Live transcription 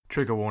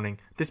Trigger warning,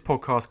 this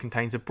podcast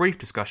contains a brief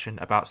discussion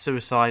about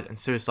suicide and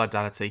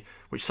suicidality,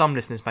 which some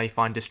listeners may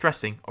find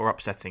distressing or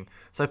upsetting,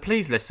 so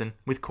please listen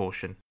with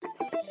caution.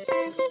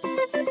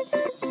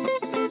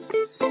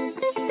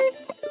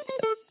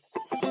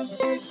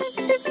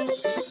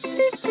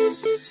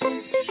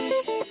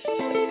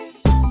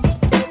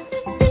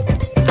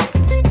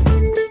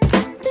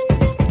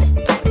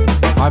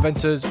 Hi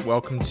Venters,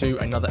 welcome to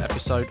another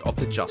episode of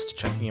the Just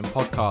Checking In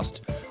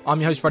podcast. I'm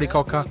your host Freddie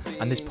Cocker,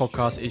 and this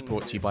podcast is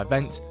brought to you by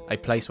Vent, a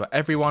place where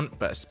everyone,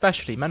 but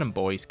especially men and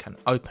boys, can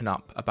open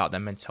up about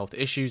their mental health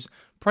issues,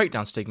 break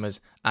down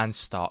stigmas, and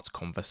start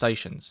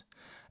conversations.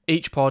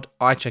 Each pod,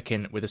 I check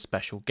in with a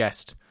special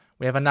guest.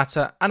 We have a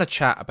natter and a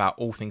chat about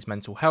all things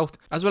mental health,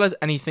 as well as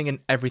anything and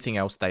everything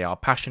else they are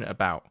passionate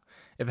about.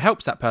 If it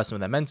helps that person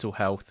with their mental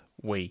health,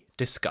 we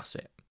discuss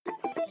it.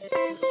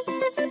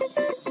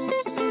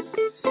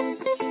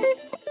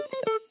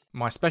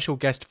 My special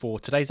guest for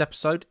today's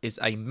episode is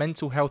a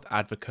mental health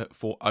advocate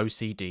for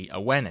OCD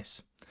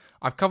awareness.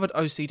 I've covered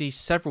OCD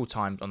several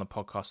times on the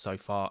podcast so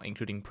far,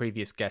 including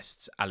previous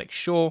guests Alex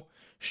Shaw,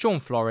 Sean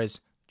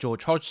Flores,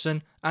 George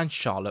Hodgson, and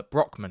Charlotte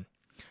Brockman.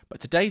 But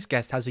today's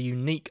guest has a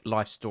unique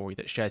life story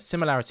that shares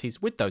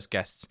similarities with those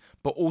guests,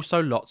 but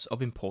also lots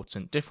of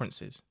important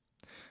differences.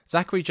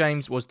 Zachary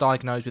James was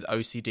diagnosed with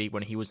OCD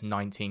when he was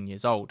 19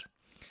 years old.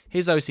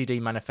 His OCD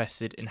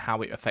manifested in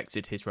how it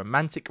affected his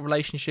romantic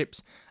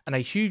relationships, and a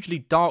hugely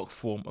dark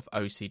form of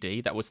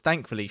OCD that was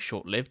thankfully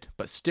short-lived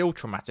but still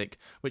traumatic,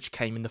 which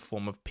came in the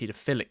form of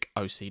paedophilic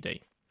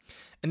OCD.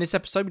 In this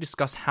episode, we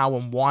discuss how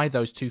and why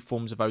those two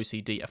forms of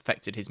OCD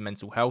affected his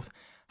mental health,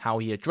 how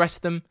he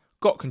addressed them,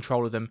 got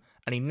control of them,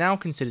 and he now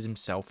considers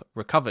himself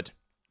recovered.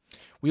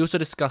 We also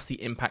discuss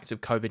the impacts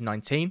of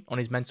COVID-19 on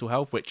his mental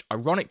health, which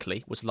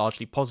ironically was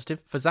largely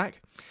positive for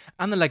Zach,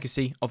 and the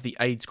legacy of the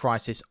AIDS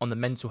crisis on the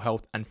mental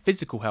health and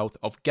physical health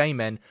of gay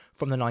men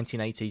from the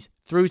 1980s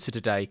through to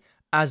today,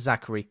 as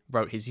Zachary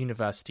wrote his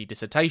university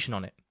dissertation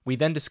on it. We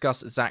then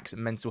discuss Zach's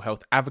mental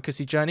health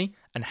advocacy journey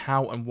and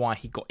how and why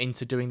he got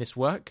into doing this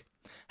work,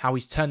 how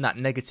he's turned that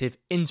negative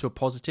into a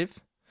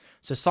positive,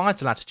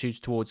 societal attitudes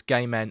towards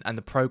gay men and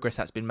the progress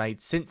that's been made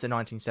since the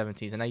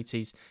 1970s and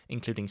 80s,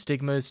 including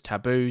stigmas,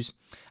 taboos,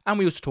 and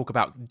we also talk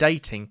about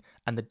dating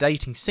and the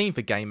dating scene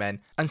for gay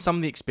men and some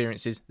of the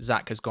experiences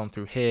Zach has gone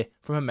through here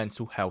from a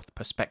mental health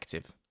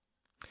perspective.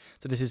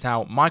 So this is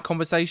how my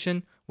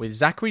conversation with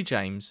Zachary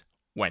James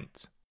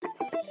went.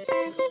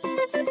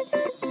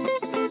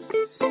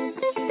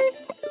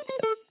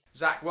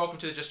 Zach, welcome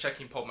to the Just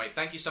Checking pod, mate.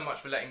 Thank you so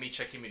much for letting me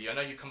check in with you. I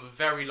know you've come a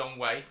very long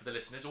way for the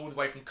listeners, all the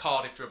way from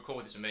Cardiff to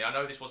record this with me. I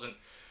know this wasn't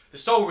the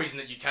sole reason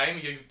that you came.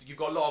 You've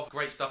got a lot of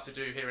great stuff to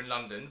do here in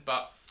London,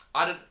 but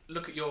I had a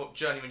look at your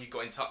journey when you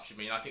got in touch with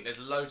me, and I think there's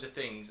loads of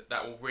things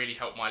that will really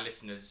help my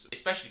listeners,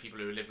 especially people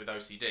who live with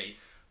OCD.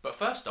 But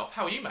first off,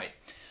 how are you, mate?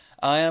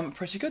 I am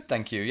pretty good,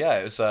 thank you. Yeah,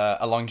 it was a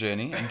long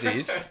journey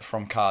indeed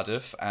from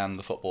Cardiff, and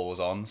the football was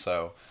on,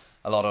 so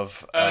a lot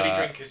of early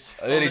drinkers.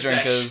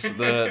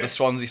 The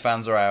Swansea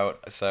fans are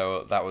out,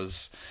 so that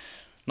was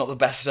not the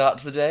best start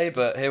to the day,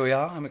 but here we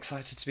are. I'm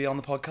excited to be on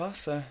the podcast.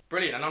 So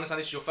brilliant, and I understand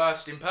this is your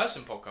first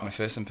in-person podcast. My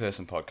first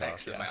in-person podcast.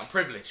 Excellent, yes. Mate. I'm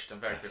privileged.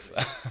 I'm very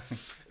privileged.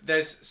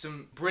 There's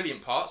some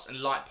brilliant parts and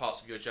light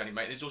parts of your journey,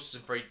 mate. There's also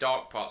some very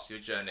dark parts of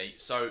your journey.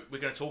 So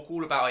we're going to talk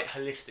all about it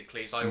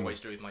holistically, as I always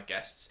do with my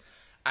guests.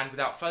 And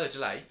without further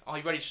delay, are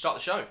you ready to start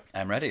the show?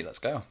 I'm ready. Let's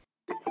go.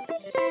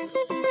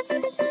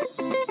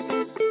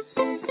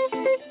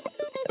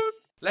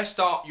 Let's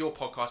start your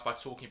podcast by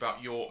talking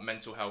about your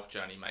mental health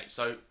journey, mate.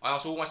 So I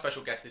ask all my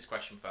special guests this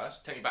question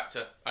first. Take me back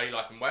to early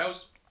life in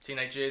Wales,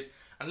 teenage years,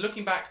 and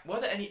looking back, were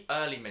there any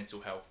early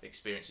mental health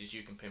experiences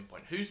you can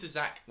pinpoint? Who's the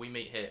Zach we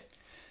meet here?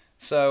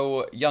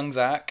 So, young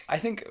Zach, I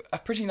think a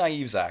pretty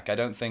naive Zach. I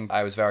don't think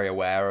I was very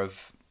aware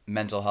of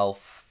mental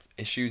health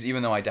issues,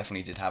 even though I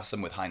definitely did have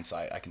some with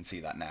hindsight. I can see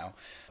that now.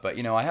 But,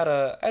 you know, I had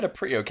a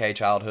pretty okay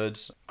childhood,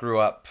 grew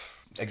up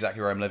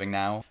exactly where I'm living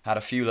now. Had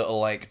a few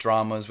little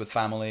dramas with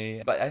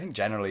family, but I think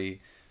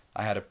generally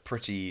I had a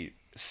pretty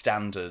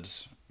standard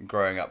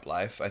growing up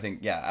life. I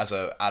think as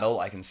an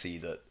adult I can see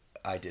that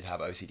I did have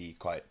OCD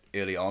quite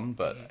early on,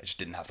 but I just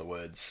didn't have the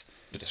words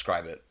to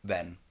describe it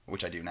then,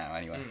 which I do now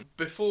anyway.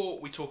 Before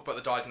we talk about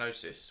the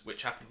diagnosis,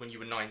 which happened when you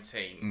were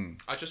 19,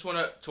 I just want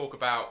to talk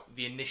about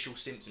the initial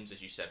symptoms,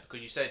 as you said,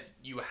 because you said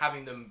you were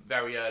having them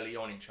very early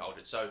on in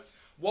childhood. So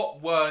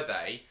what were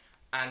they?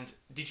 And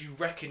did you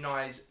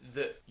recognise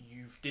that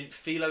you didn't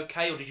feel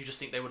okay, or did you just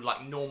think they were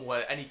normal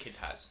where any kid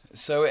has?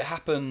 So it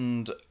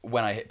happened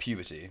when I hit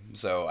puberty,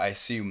 so I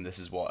assume this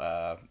is what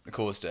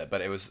caused it, but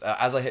it was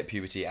as I hit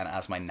puberty and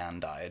as my nan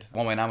died.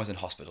 Well, my nan was in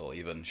hospital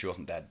even, she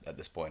wasn't dead at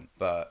this point,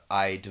 but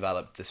I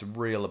developed this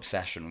real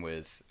obsession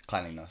with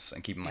cleanliness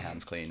and keeping my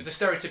hands clean. The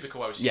stereotypical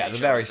OCD. Yeah, the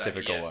very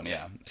typical one,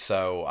 yeah.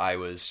 So I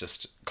was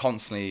just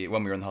constantly,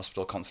 when we were in the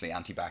hospital, constantly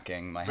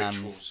anti-backing my Rituals.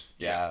 hands.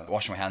 Yeah,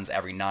 washing my hands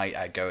every night.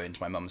 I'd go into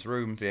my mum's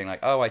room being like,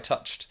 oh, I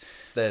touched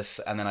this,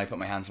 and then I put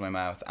my hands in my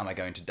mouth, am I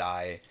going to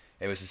die?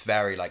 It was this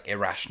very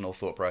irrational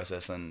thought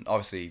process, and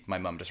obviously my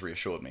mum just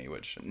reassured me,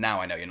 which now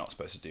I know you're not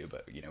supposed to do,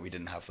 but we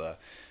didn't have the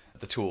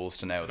the tools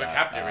to know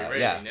vocabulary, really,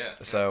 yeah.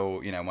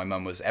 So, my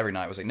mum was every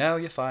night was like, no,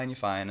 you're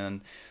fine.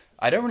 And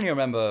I don't really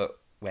remember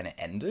when it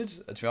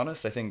ended, to be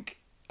honest. I think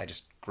I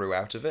just grew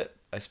out of it,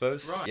 I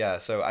suppose. Right. Yeah,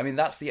 so,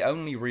 that's the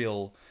only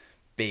real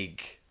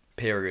big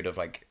period of,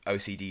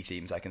 OCD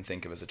themes I can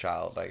think of as a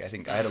child. I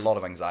think I had a lot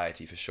of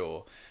anxiety for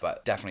sure,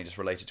 but definitely just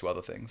related to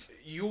other things.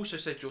 You also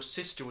said your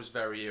sister was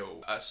very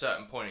ill at a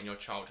certain point in your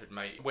childhood,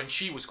 mate, when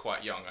she was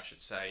quite young, I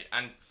should say,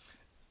 and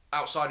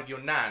outside of your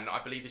nan,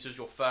 I believe this was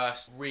your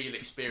first real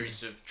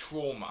experience of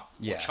trauma,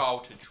 or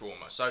childhood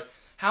trauma. So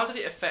how did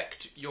it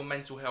affect your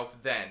mental health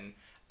then,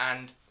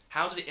 and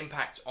how did it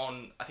impact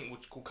on, I think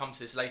we'll come to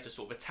this later,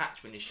 sort of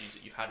attachment issues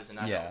that you've had as an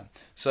adult? Yeah.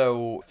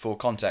 So, for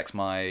context,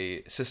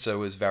 my sister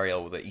was very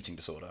ill with an eating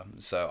disorder.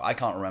 So, I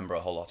can't remember a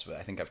whole lot of it.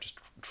 I think I've just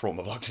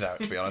trauma blocked it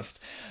out, to be honest.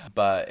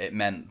 But it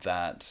meant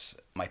that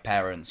my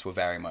parents were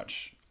very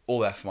much all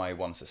there for my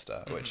one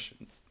sister, which,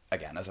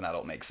 again, as an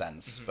adult makes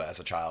sense. But as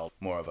a child,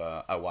 more of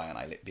a why aren't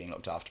I being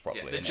looked after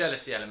properly? Yeah, the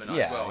jealousy element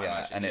as well, I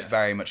imagine. And it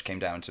very much came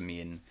down to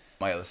me and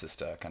my other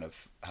sister kind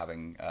of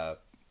having,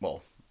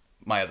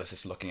 my other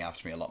sister looking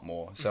after me a lot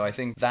more. So I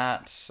think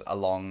that,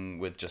 along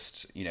with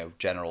just,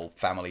 general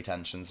family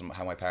tensions and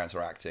how my parents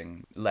were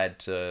acting, led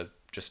to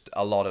just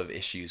a lot of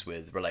issues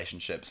with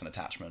relationships and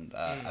attachment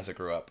as I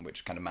grew up,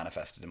 which kind of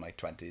manifested in my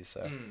 20s.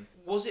 So.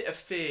 Was it a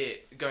fear,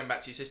 going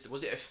back to your sister,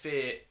 was it a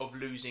fear of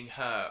losing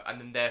her and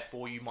then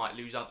therefore you might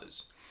lose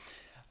others?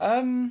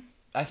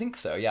 I think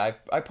so, yeah.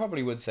 I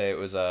probably would say it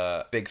was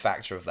a big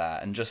factor of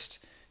that, and just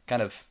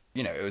kind of,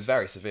 it was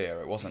very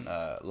severe. It wasn't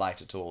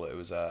light at all. It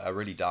was a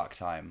really dark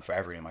time for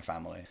everyone in my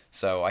family.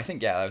 So I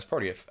think, that was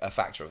probably a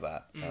factor of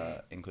that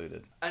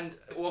included. And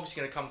we're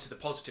obviously going to come to the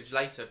positives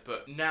later,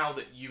 but now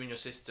that you and your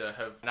sister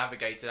have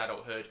navigated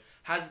adulthood,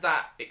 has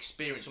that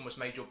experience almost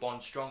made your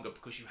bond stronger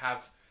because you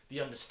have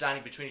the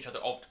understanding between each other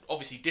of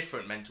obviously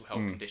different mental health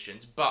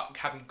conditions, but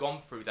having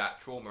gone through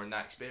that trauma and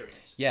that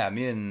experience? Yeah,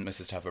 me and my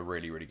sister have a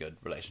really, really good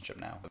relationship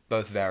now.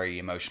 Both very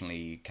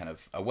emotionally kind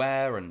of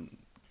aware and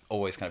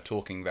always kind of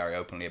talking very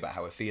openly about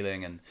how we're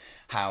feeling and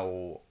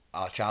how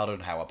our childhood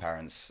and how our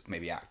parents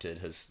maybe acted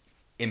has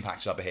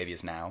impacted our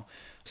behaviours now.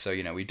 So,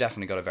 we've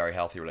definitely got a very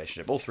healthy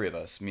relationship. All three of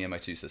us, me and my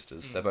two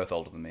sisters, they're both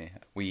older than me.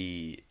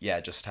 We,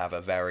 just have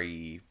a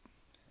very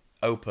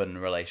open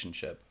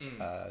relationship.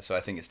 So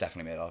I think it's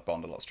definitely made our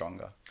bond a lot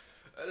stronger.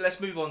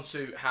 Let's move on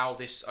to how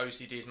this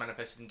OCD is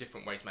manifested in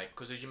different ways, mate,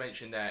 because as you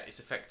mentioned there, it's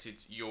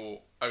affected your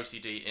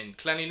OCD in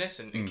cleanliness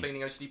and in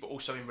cleaning OCD, but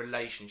also in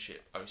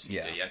relationship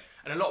OCD. Yeah.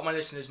 And a lot of my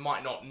listeners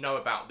might not know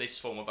about this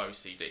form of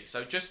OCD.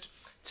 So just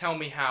tell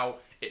me how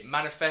it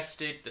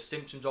manifested, the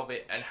symptoms of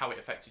it, and how it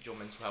affected your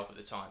mental health at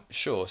the time.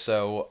 Sure.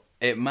 So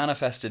it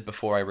manifested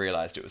before I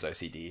realised it was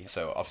OCD.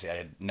 So obviously I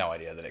had no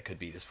idea that it could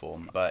be this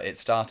form, but it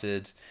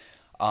started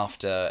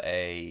after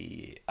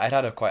I'd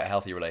had quite a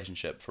healthy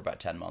relationship for about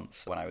 10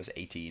 months when I was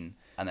 18,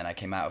 and then I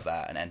came out of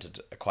that and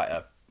entered quite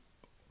a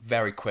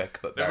very quick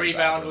but very The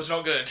rebound was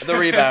not good. The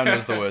rebound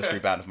was the worst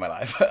rebound of my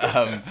life.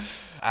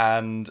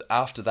 And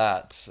after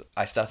that,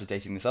 I started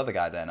dating this other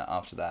guy then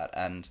after that,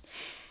 and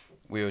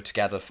we were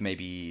together for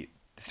maybe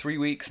 3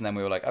 weeks, and then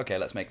we were like, okay,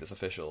 let's make this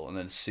official. And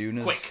then as soon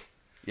as... Quick.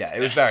 Yeah,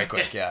 it was very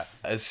quick, yeah.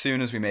 As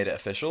soon as we made it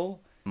official,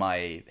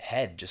 my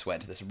head just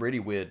went to this really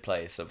weird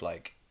place of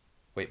like,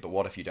 wait, but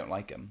what if you don't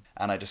like him?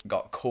 And I just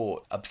got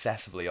caught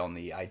obsessively on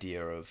the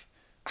idea of,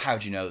 how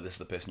do you know that this is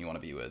the person you want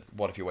to be with?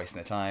 What if you're wasting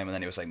their time? And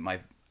then it was like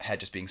my head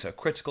just being so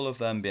critical of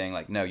them, being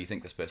like, no, you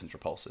think this person's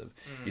repulsive.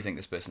 You think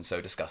this person's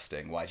so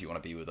disgusting. Why do you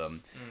want to be with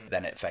them?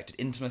 Then it affected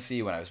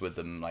intimacy when I was with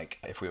them. Like,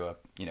 if we were,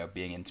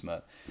 being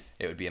intimate,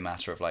 it would be a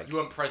matter of like... You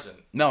weren't present.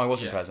 No, I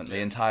wasn't present. The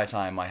entire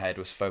time my head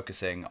was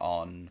focusing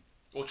on...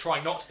 Or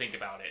trying not to think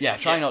about it. Yeah,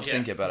 trying not to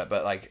think about it.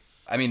 But like,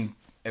 I mean,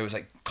 it was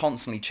like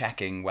constantly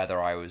checking whether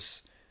I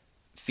was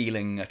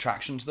feeling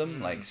attraction to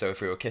them. Like, so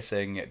if we were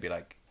kissing, it'd be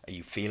like, are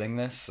you feeling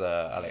this?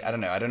 I don't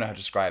know how to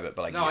describe it,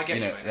 but like, no, I get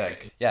you,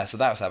 like, yeah, so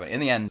that was happening. In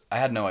the end, I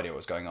had no idea what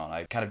was going on.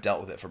 I kind of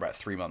dealt with it for about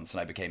 3 months,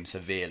 and I became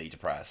severely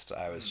depressed.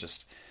 I was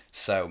just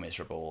so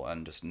miserable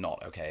and just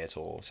not okay at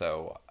all.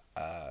 So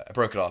I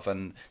broke it off,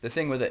 and the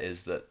thing with it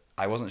is that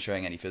I wasn't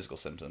showing any physical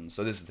symptoms.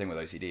 So this is the thing with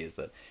OCD, is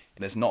that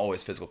there's not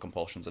always physical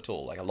compulsions at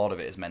all. Like, a lot of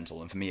it is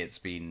mental, and for me it's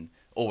been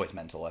always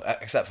mental,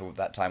 except for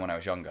that time when I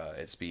was younger.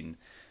 It's been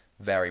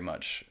very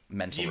much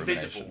mental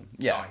rumination. The invisible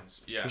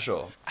signs. Yeah, for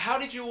sure. How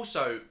did you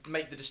also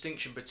make the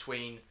distinction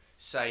between,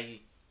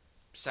 say,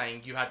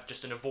 saying you had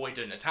just an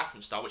avoidant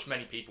attachment style, which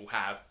many people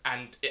have,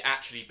 and it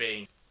actually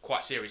being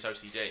quite serious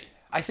OCD?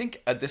 I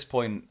think at this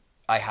point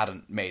I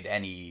hadn't made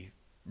any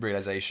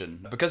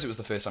realization, because it was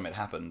the first time it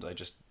happened. I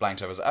just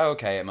blanked. I was like, oh,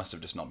 okay, it must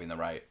have just not been the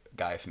right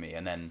guy for me.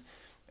 And then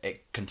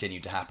it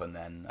continued to happen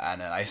then,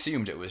 and then I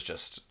assumed it was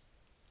just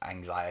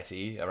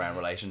anxiety around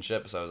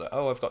relationships. So I was like,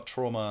 oh, I've got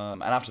trauma.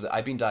 And after that,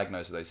 I'd been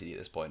diagnosed with OCD at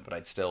this point, but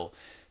I'd still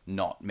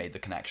not made the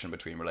connection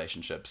between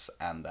relationships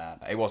and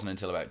that. It wasn't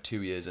until about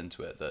 2 years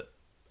into it that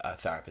a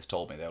therapist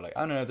told me. They were like,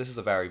 oh no, this is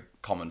a very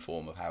common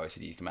form of how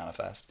OCD can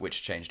manifest,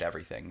 which changed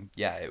everything.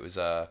 Yeah, it was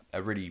a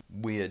really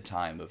weird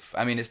time of,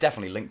 I mean, it's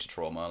definitely linked to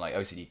trauma. Like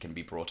OCD can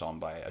be brought on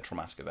by a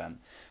traumatic event.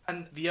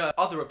 And the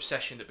other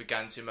obsession that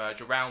began to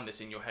emerge around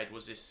this in your head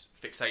was this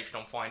fixation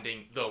on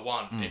finding the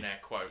one, in air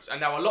quotes. And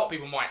now a lot of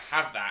people might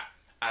have that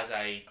as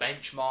a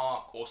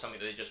benchmark or something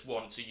that they just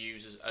want to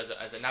use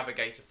as a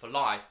navigator for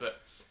life,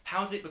 but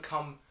how did it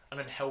become an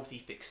unhealthy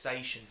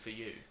fixation for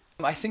you?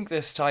 I think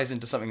this ties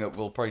into something that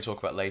we'll probably talk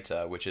about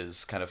later, which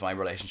is kind of my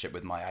relationship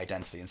with my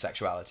identity and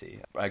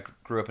sexuality. I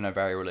grew up in a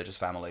very religious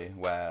family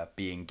where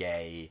being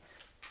gay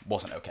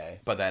wasn't okay.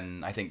 But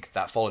then I think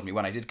that followed me.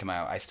 When I did come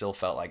out, I still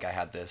felt like I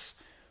had this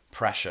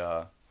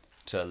pressure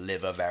to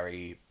live a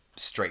very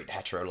straight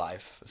hetero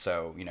life.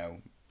 So, you know,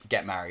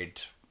 get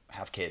married,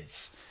 have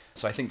kids.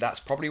 So I think that's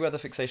probably where the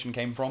fixation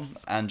came from.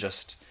 And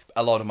just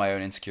a lot of my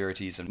own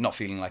insecurities and not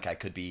feeling like I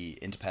could be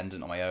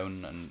independent on my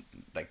own, and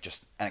like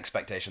just an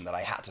expectation that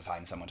I had to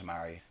find someone to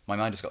marry. My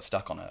mind just got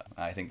stuck on it.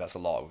 And I think that's a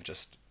lot of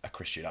just a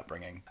Christian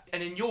upbringing.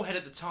 And in your head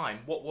at the time,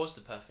 what was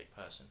the perfect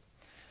person?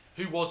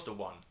 Who was the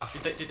one?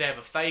 Did they have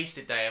a face?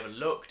 Did they have a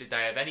look? Did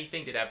they have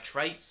anything? Did they have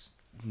traits?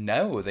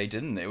 No, they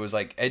didn't. It was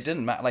like, it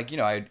didn't matter. Like, you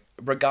know,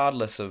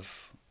 regardless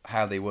of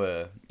how they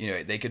were, you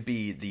know, they could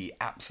be the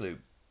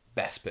absolute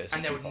best person.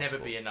 And there would never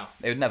be enough.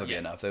 It would never be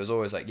enough. There was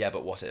always like, yeah,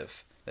 but what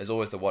if? There's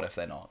always the what if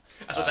they're not.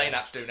 That's what dating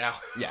apps do now.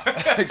 Yeah,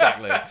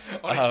 exactly.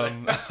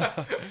 Honestly.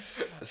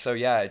 So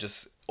yeah,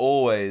 just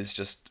always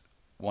just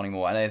wanting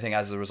more. And I think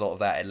as a result of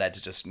that, it led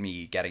to just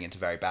me getting into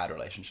very bad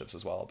relationships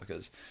as well,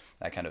 because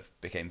I kind of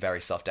became very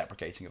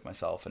self-deprecating of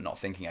myself and not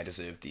thinking I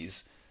deserved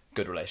these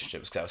good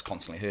relationships because I was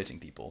constantly hurting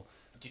people.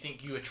 Do you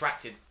think you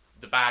attracted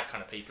the bad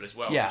kind of people as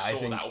well? Yeah, I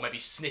think that, or maybe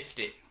sniffed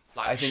it,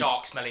 like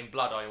shark smelling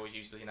blood. I always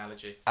use the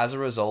analogy. As a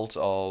result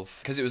of,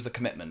 because it was the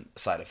commitment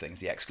side of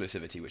things, the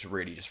exclusivity, which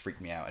really just freaked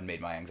me out and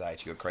made my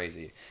anxiety go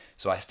crazy.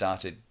 So I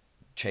started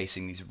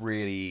chasing these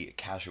really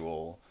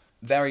casual,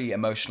 very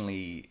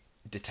emotionally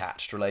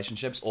detached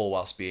relationships, all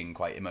whilst being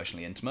quite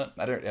emotionally intimate.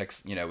 I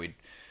don't, you know,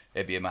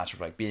 it'd be a matter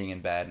of like being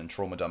in bed and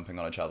trauma dumping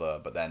on each other,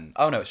 but then,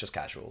 oh no, it's just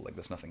casual, like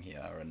there's nothing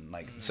here. And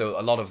like, so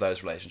a lot of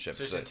those relationships.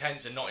 So it's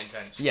intense and not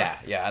intense. Yeah.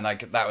 And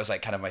like, that was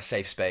like kind of my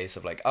safe space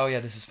of like, oh yeah,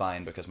 this is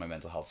fine because my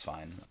mental health's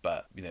fine.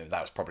 But, you know,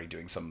 that was probably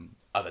doing some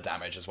other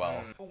damage as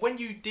well. When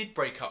you did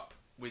break up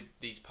with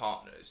these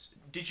partners,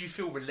 did you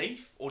feel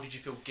relief or did you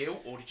feel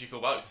guilt or did you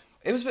feel both?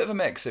 It was a bit of a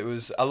mix. It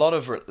was a lot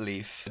of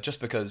relief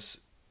just because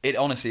it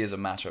honestly is a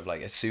matter of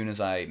like, as soon as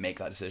I make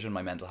that decision,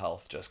 my mental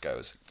health just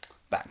goes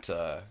back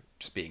to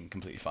just being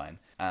completely fine.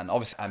 And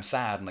obviously I'm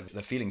sad and like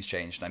the feelings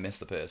changed and I miss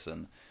the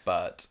person,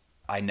 but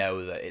I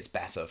know that it's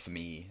better for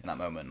me in that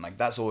moment. And like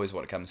that's always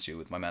what it comes to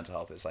with my mental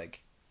health. It's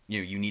like,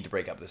 you need to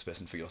break up with this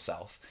person for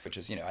yourself, which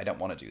is, you know, I don't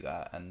want to do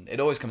that. And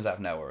it always comes out of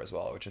nowhere as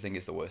well, which I think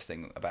is the worst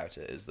thing about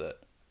it, is that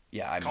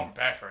I can't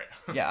prepare for it.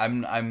 Yeah,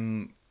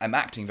 I'm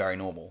acting very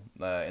normal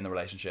in the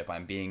relationship.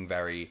 I'm being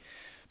very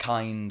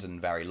kind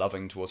and very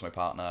loving towards my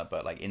partner,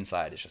 but like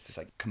inside it's just this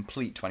like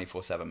complete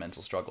 24/7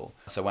 mental struggle.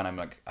 So when I'm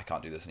like, I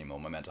can't do this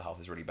anymore, my mental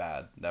health is really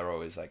bad, they're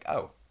always like,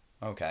 oh,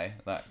 okay,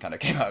 that kind of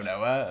came out of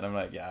nowhere. And I'm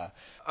like, yeah.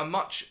 A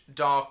much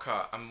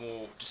darker and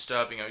more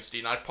disturbing OCD,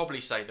 and I'd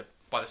probably say that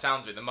by the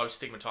sounds of it, the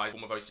most stigmatised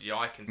form of OCD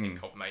I can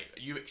think of, mate,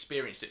 you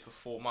experienced it for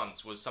 4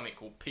 months, was something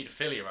called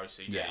paedophilia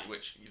OCD,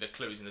 which the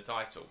clue is in the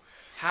title.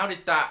 How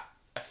did that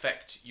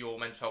affect your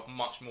mental health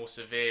much more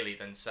severely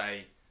than,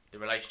 say, the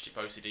relationship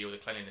OCD or the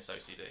cleanliness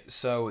OCD?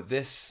 So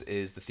this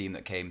is the theme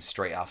that came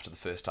straight after the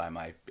first time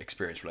I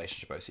experienced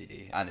relationship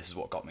OCD, and this is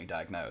what got me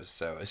diagnosed.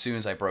 So as soon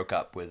as I broke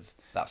up with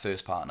that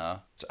first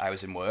partner, I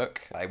was in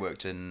work. I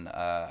worked in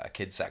a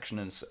kids section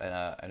in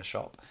a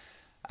shop.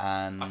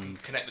 And I can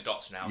connect the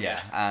dots now.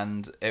 Yeah,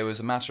 and it was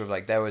a matter of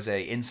like, there was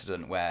a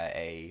incident where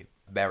a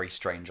very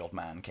strange old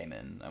man came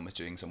in and was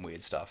doing some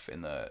weird stuff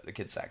in the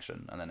kids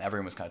section, and then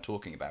everyone was kind of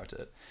talking about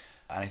it.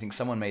 And I think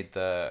someone made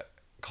the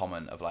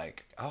comment of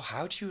like, oh,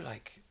 how do you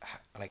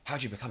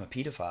become a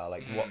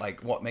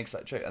paedophile? What makes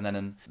that true? And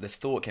then this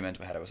thought came into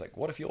my head. I was like,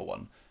 what if you're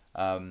one?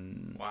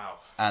 Wow.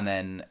 And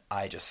then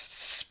I just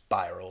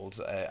spiraled.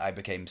 I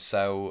became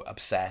so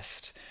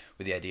obsessed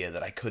with the idea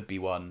that I could be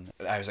one.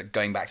 I was like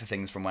going back to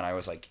things from when I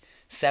was like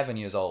 7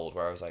 years old,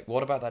 where I was like,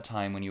 what about that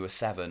time when you were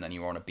 7 and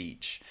you were on a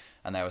beach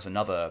and there was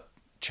another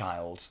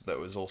child that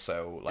was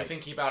also like... You're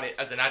thinking about it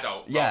as an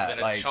adult rather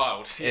than as a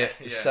child.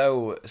 It's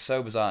so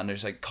bizarre, and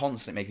there's like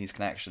constantly making these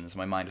connections.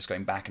 My mind just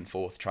going back and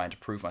forth trying to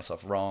prove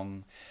myself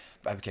wrong.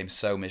 I became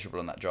so miserable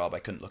in that job. I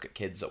couldn't look at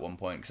kids at one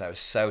point because I was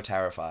so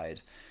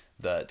terrified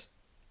that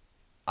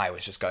I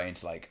was just going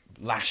to like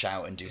lash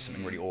out and do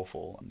something really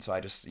awful. And so I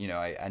just,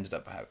 I ended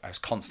up, I was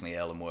constantly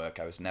ill in work.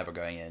 I was never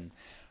going in.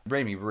 It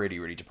made me really,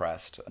 really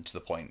depressed, and to the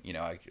point,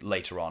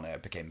 later on I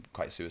became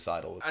quite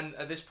suicidal. And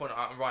at this point,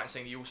 I'm right in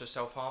saying that you're also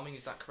self-harming,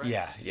 is that correct?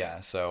 Yeah.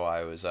 So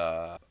I was,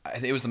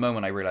 it was the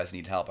moment I realised I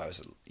needed help. I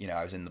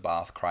was in the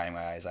bath crying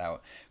my eyes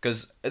out.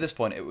 Because at this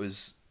point it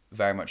was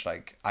very much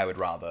like, I would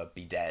rather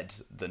be dead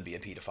than be a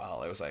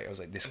paedophile. I was like,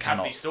 this and cannot...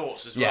 have these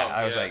thoughts as well. Yeah,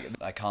 I was like,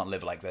 I can't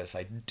live like this.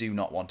 I do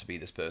not want to be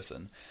this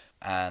person.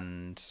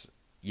 And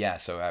yeah,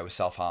 so I was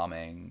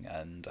self-harming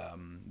and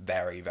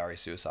very, very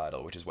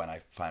suicidal, which is when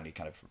I finally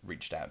kind of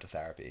reached out to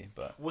therapy.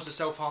 But was the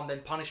self-harm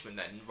then punishment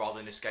then, rather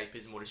than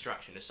escapism or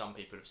distraction, as some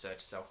people have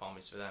said self-harm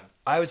is for them?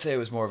 I would say it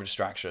was more of a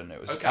distraction.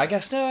 It was, okay. I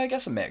guess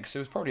a mix. It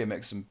was probably a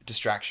mix of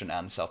distraction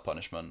and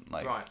self-punishment.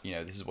 Like, right. you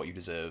know, this is what you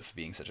deserve for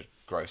being such a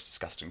gross,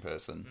 disgusting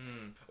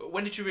person.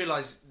 When did you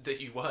realise that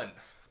you weren't?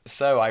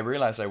 So I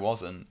realised I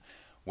wasn't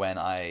when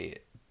I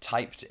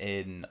typed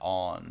in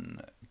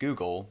on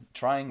Google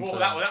trying to...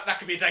 that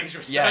could be a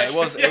dangerous search. Yeah, it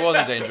was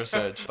a dangerous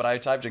search. But I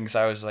typed in because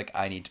I was just like,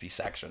 I need to be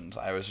sectioned.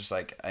 I was just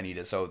like, I need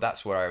it. So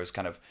that's where I was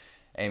kind of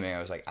aiming.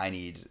 I was like, I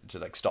need to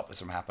like stop this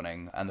from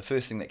happening. And the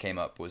first thing that came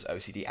up was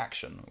OCD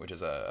Action, which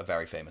is a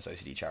very famous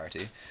OCD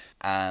charity.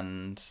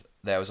 And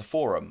there was a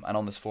forum. And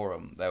on this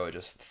forum, there were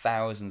just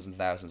thousands and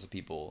thousands of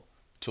people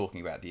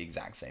talking about the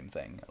exact same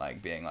thing.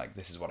 Like being like,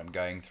 this is what I'm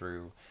going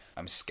through.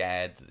 I'm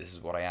scared that this is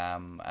what I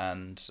am.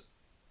 And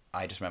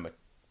I just remember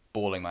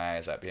bawling my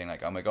eyes out, being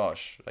like, oh my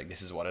gosh, like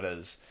this is what it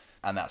is.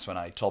 And that's when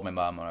I told my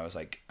mum, and I was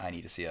like, I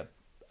need to see a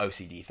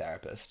OCD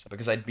therapist,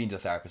 because I'd been to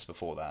therapists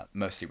before that,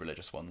 mostly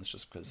religious ones,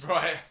 just because,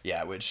 right,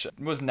 yeah, which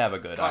was never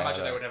good. Can't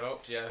imagine they would have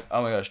helped. Yeah.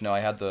 Oh my gosh, no, I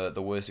had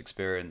the worst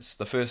experience.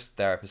 The first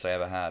therapist I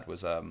ever had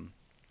was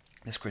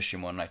this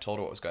Christian one, and I told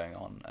her what was going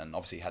on, and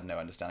obviously had no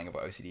understanding of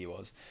what OCD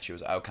was. She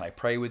was like, oh, can I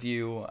pray with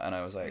you? And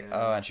I was like,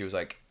 oh, and she was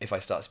like, if I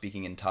start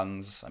speaking in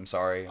tongues, I'm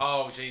sorry.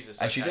 Oh,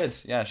 Jesus. And she did,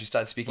 yeah, she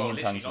started speaking in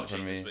tongues in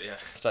front of me. But yeah.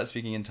 Started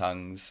speaking in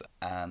tongues,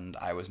 and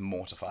I was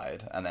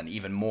mortified, and then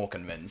even more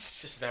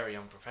convinced. Just very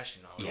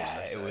unprofessional. Yeah,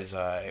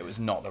 it was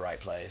not the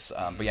right place.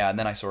 But yeah, and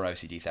then I saw an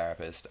OCD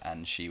therapist,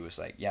 and she was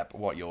like, yep,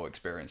 what you're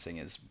experiencing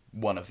is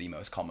one of the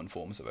most common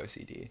forms of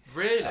OCD.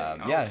 Really?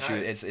 Yeah,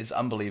 it's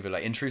unbelievable.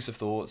 Like intrusive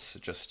thoughts,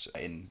 just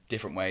in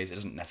different ways. It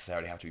doesn't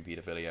necessarily have to be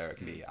paedophilia. It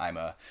can be I'm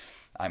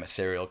a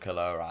serial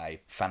killer.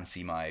 I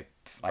fancy my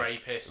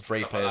rapist.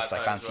 I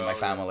fancy my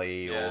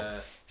family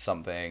or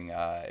something.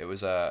 It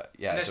was yeah.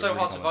 And they're so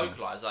hard to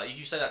vocalize. Like if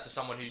you say that to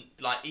someone who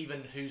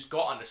even who's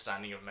got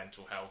understanding of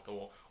mental health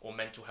or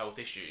mental health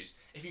issues,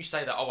 if you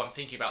say that, oh, I'm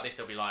thinking about this,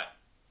 they'll be like,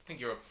 I think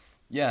you're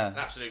an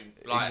absolute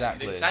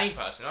insane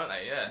person, aren't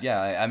they? Yeah.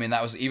 Yeah, I mean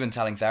that was even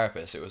telling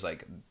therapists. It was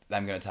like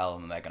I'm going to tell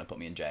them and they're going to put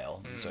me in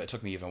jail. So it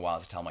took me even a while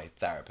to tell my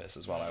therapist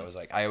as well. I was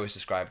like, I always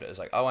described it as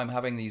like, oh, I'm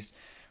having these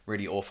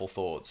really awful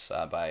thoughts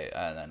and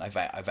then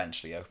I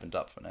eventually opened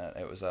up, and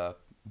it was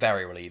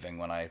very relieving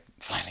when I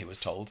finally was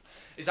told.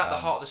 Is that the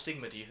heart of the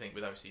stigma, do you think,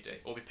 with OCD,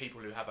 or with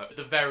people who have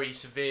the very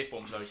severe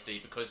forms of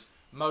OCD? Because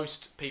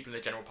most people in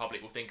the general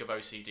public will think of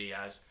OCD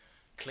as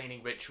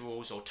cleaning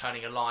rituals or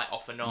turning a light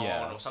off and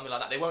on or something like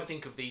that. They won't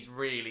think of these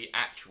really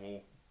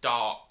actual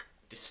dark,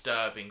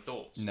 disturbing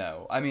thoughts.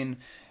 No, I mean,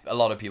 a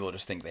lot of people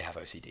just think they have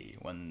OCD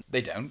when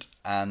they don't,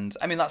 and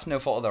I mean that's no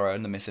fault of their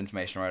own. The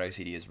misinformation around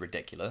OCD is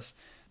ridiculous,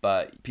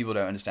 but people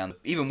don't understand,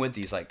 even with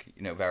these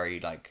very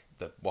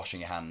the washing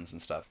your hands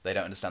and stuff, they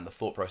don't understand the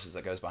thought process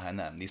that goes behind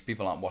them. These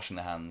people aren't washing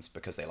their hands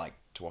because they like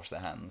to wash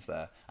their hands.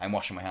 I'm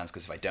washing my hands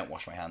because if I don't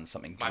wash my hands,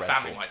 something dreadful.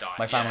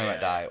 My family might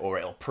die, or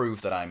it'll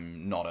prove that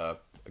I'm not a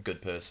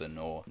good person,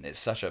 or it's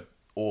such a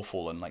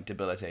awful and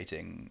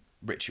debilitating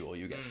ritual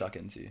you get stuck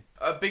into.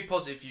 A big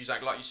positive for you,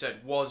 Zach, like you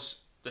said,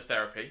 was the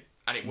therapy,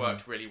 and it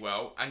worked really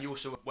well, and you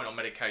also went on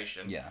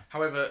medication. Yeah.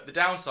 However, the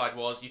downside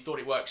was you thought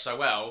it worked so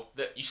well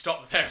that you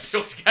stopped the therapy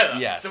altogether.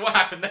 Yes. So what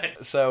happened then?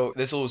 So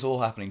this was all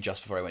happening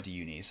just before I went to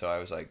uni, so I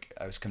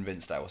was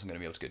convinced I wasn't going to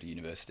be able to go to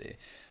university.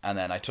 And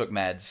then I took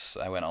meds.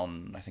 I went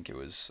on, I think it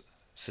was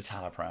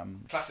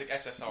citalopram. Classic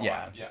SSRI.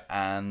 Yeah.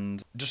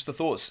 And just the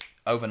thoughts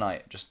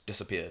overnight just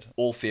disappeared.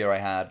 All fear I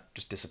had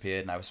just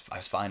disappeared, and I was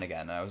fine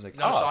again. And I was like,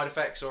 no side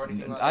effects or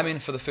anything like that? I mean,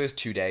 for the first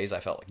 2 days, I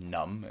felt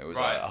numb. It was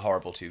a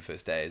horrible 2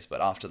 first days.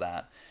 But after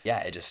that, yeah,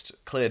 it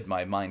just cleared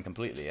my mind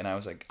completely. And I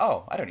was like,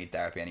 oh, I don't need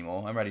therapy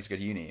anymore. I'm ready to go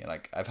to uni.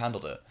 I've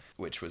handled it,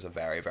 which was a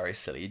very, very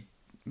silly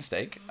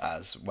mistake,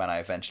 as when I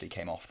eventually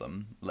came off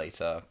them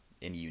later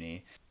in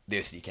uni, the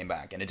OCD came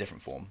back in a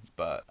different form.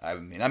 But I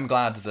mean, I'm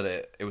glad that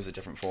it was a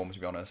different form, to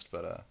be honest.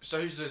 But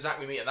so who's the Zach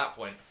we meet at that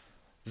point?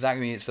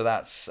 Zachary, so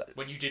that's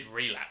when you did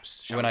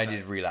relapse. When I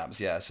did relapse,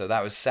 yeah. So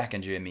that was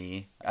second year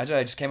me. I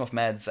just came off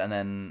meds, and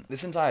then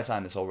this entire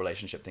time, this whole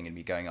relationship thing had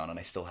been going on, and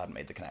I still hadn't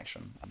made the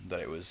connection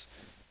that it was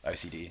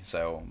OCD.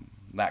 So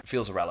that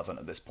feels irrelevant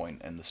at this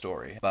point in the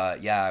story.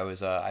 But yeah,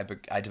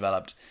 I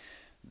developed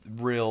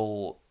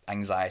real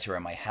anxiety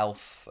around my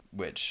health,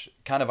 which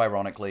kind of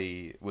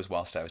ironically was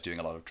whilst I was doing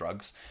a lot of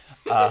drugs.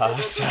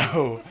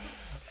 So.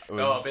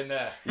 I've been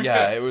there.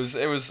 Yeah, it was.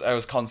 I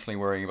was constantly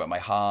worrying about my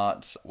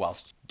heart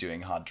whilst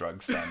doing hard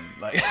drugs. Then,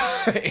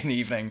 in the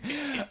evening,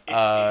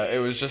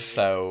 it was just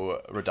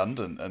so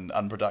redundant and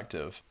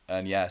unproductive.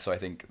 And yeah, so I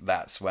think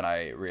that's when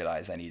I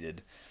realized I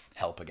needed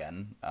help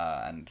again,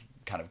 and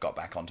kind of got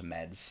back onto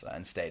meds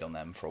and stayed on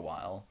them for a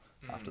while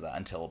after that,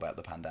 until about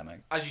the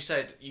pandemic. As you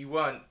said, you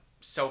weren't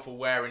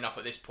self-aware enough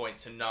at this point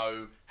to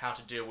know how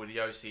to deal with the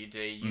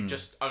OCD. You've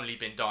just only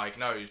been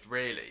diagnosed,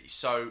 really.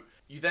 So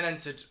you then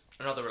entered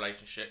another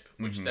relationship,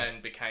 which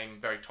then became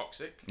very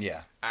toxic.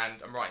 Yeah.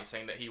 And I'm right in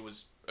saying that he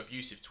was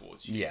abusive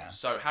towards you. Yeah.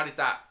 So how did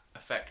that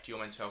affect your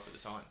mental health at the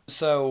time?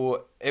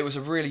 So it was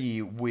a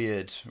really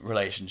weird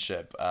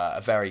relationship,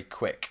 a very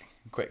quick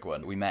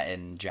one. We met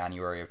in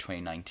January of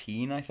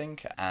 2019, I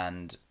think,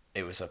 and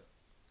it was a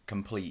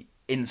complete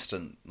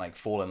instant, like,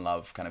 fall in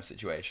love kind of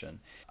situation.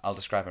 I'll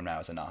describe him now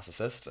as a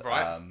narcissist.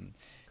 Right.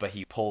 But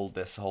he pulled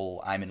this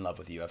whole, I'm in love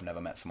with you, I've never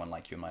met someone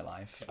like you in my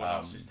life. What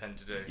narcissists tend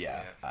to do.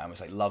 Yeah. And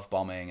was like love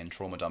bombing and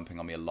trauma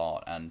dumping on me a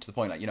lot. And to the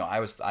point, like,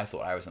 I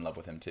thought I was in love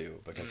with him too,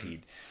 because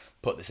he'd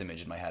put this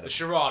image in my head. The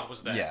charade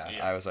was there.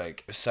 Yeah. I was like,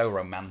 it was so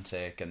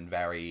romantic and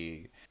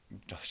very,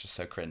 just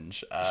so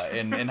cringe.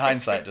 In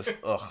hindsight, just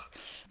ugh.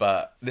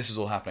 But this was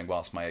all happening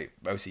whilst my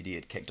OCD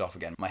had kicked off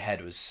again. My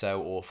head was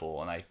so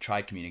awful, and I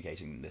tried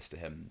communicating this to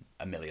him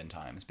a million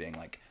times, being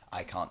like,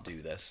 I can't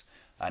do this.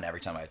 And every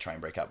time I try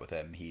and break up with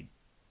him, he'd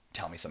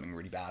tell me something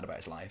really bad about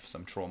his life,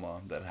 some trauma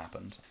that had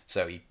happened.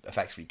 So he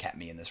effectively kept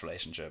me in this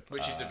relationship.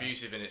 Which is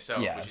abusive in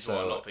itself, yeah, which is so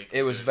what a lot of people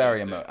it was do,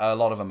 very a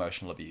lot of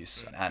emotional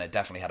abuse, and it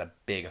definitely had a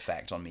big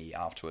effect on me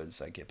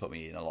afterwards. Like, it put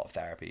me in a lot of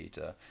therapy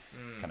to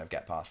kind of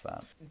get past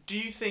that. Do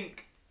you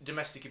think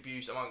domestic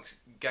abuse amongst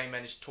gay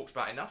men is talked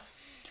about enough?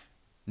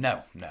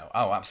 No.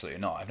 Oh,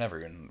 absolutely not. I've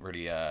never even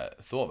really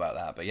thought about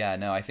that. But yeah,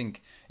 no, I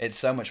think it's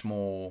so much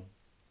more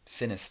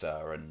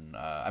sinister, and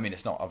I mean,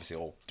 it's not, obviously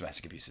all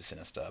domestic abuse is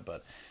sinister,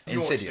 but Your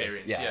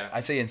insidious. Yeah,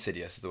 I'd say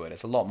insidious is the word.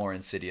 It's a lot more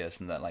insidious,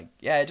 and that, like,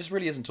 it just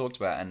really isn't talked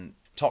about. And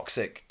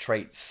toxic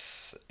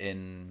traits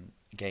in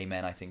gay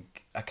men, I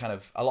think, are kind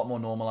of a lot more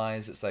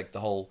normalized. It's like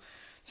the whole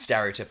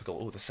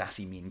stereotypical, the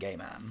sassy, mean gay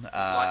man.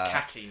 Like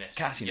cattiness.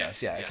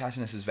 Cattiness, yeah.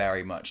 Cattiness is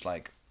very much,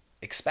 like,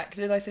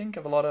 expected, I think,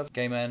 of a lot of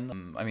gay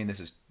men. I mean, this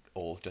is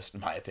all just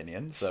my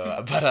opinion,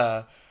 so,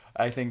 but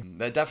I think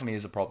there definitely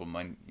is a problem.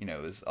 And,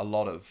 there's a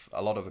lot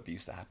of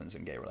abuse that happens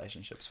in gay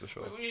relationships, for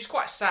sure. It's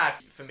quite sad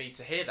for me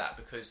to hear that,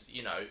 because,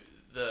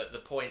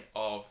 the point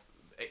of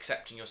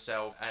accepting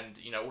yourself, and,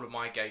 all of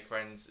my gay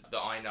friends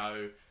that I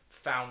know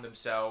found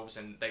themselves,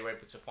 and they were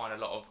able to find a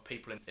lot of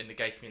people in the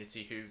gay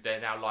community who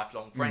they're now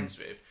lifelong friends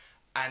with.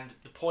 And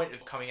the point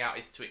of coming out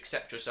is to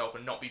accept yourself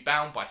and not be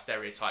bound by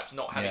stereotypes,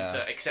 not having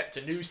to accept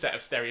a new set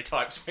of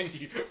stereotypes when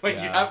you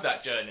have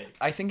that journey.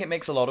 I think it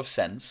makes a lot of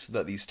sense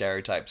that these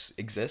stereotypes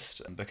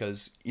exist,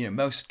 because,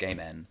 most gay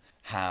men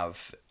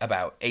have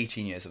about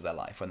 18 years of their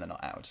life when they're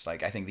not out.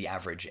 Like, I think the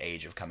average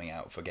age of coming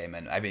out for gay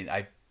men, I mean,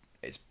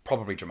 it's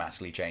probably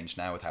dramatically changed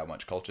now with how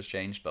much culture's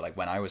changed, but, like,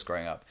 when I was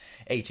growing up,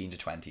 18 to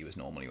 20 was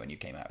normally when you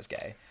came out as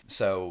gay.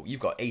 So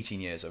you've got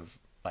 18 years of,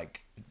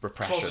 like,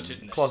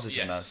 repression, closetedness.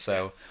 Yes.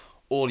 So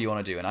all you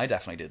want to do, and I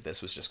definitely did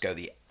this, was just go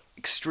the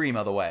extreme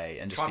other way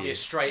and just try and be a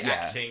straight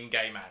acting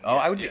gay man. Oh,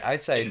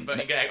 I'd say, I'm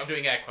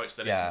doing air quotes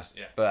to the listeners.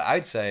 Yeah, but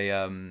I'd say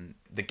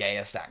the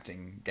gayest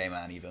acting gay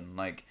man, even.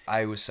 Like,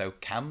 I was so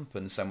camp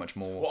and so much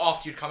more. Well,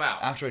 after you'd come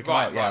out. After I'd come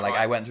out, right.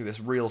 I went through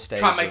this real stage.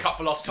 Try and make up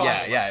for lost time.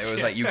 Yeah. It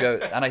was like you go,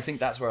 and I think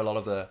that's where a lot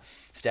of the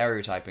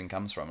stereotyping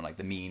comes from, and, like,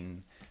 the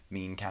mean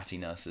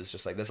cattiness is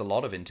just like, there's a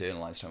lot of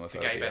internalized homophobia. The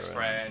gay best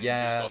friend.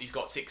 Yeah. He's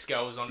got 6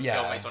 girlmates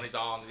on his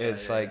arms.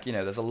 It's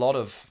there's a lot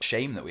of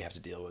shame that we have to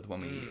deal with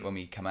when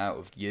we come out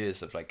of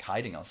years of, like,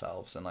 hiding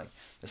ourselves, and, like,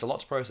 there's a lot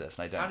to process.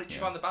 And How did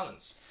you find the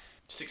balance?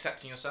 Just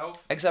accepting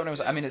yourself?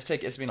 I mean,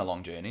 it's been a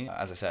long journey.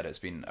 As I said, it's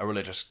been a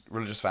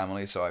religious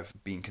family, so I've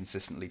been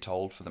consistently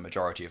told for the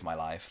majority of my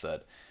life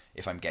that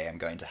if I'm gay, I'm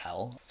going to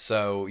hell.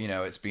 So,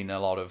 it's been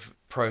a lot of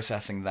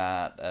processing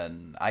that,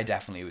 and I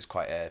definitely was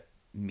quite a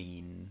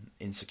mean,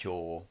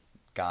 insecure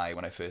guy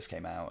when I first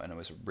came out, and I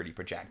was really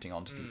projecting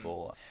onto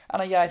people.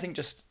 And I think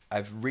just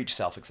I've reached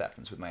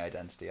self-acceptance with my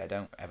identity. I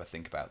don't ever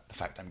think about the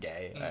fact I'm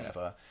gay.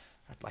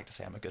 I'd like to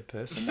say I'm a good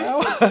person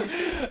now.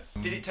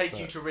 Did it take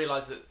you to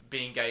realise that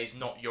being gay is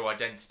not your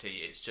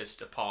identity, it's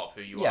just a part of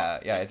who you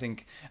are? Yeah, I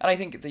think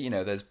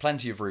that, there's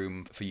plenty of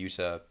room for you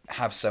to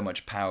have so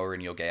much power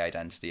in your gay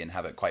identity and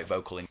have it quite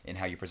vocal in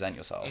how you present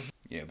yourself.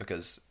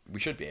 Because we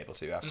should be able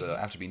to,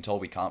 after being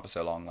told we can't for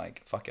so long,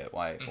 like, fuck it,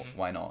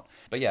 why not?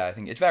 But yeah, I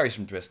think it varies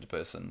from person to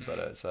person, but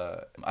it's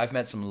I've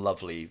met some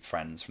lovely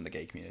friends from the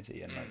gay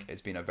community, and like,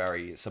 it's been a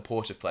very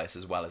supportive place,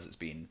 as well as it's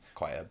been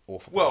quite an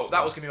awful place. Well,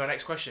 that was going to be my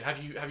next question.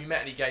 Have you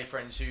met any gay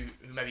friends who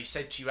maybe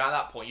said to you at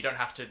that point, you don't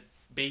have to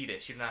be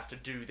this, you don't have to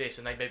do this,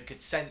 and they maybe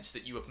could sense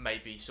that you were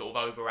maybe sort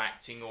of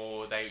overacting,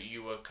 or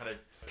you were kind of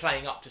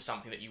playing up to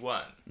something that you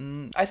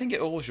weren't? I think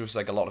it always was,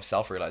 like, a lot of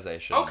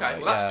self-realization. Okay,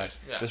 like, well, that's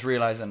good. Yeah. Just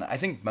realizing, I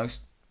think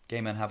most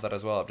gay men have that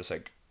as well. Just,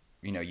 like,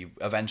 you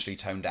eventually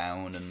tone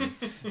down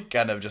and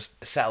kind of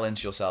just settle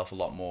into yourself a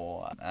lot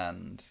more.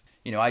 And,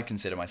 I'd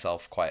consider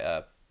myself quite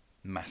a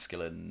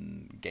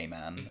masculine gay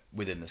man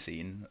within the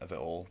scene of it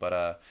all.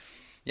 But,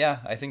 yeah,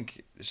 I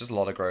think it's just a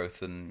lot of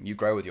growth, and you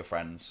grow with your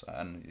friends.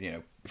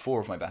 And,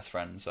 4 of my best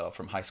friends are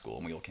from high school,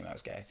 and we all came out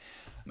as gay.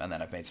 And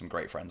then I've made some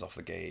great friends off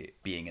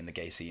being in the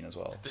gay scene as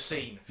well. The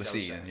scene,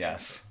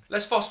 yes.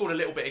 Let's fast forward a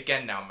little bit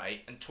again now,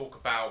 mate, and talk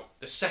about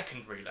the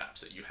second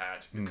relapse that you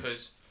had,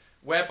 because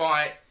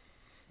whereby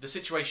the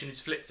situation is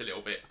flipped a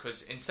little bit,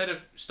 because instead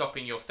of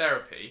stopping your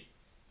therapy,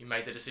 you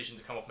made the decision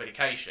to come off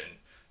medication.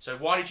 So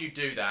why did you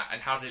do that,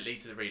 and how did it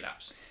lead to the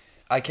relapse?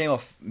 I came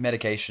off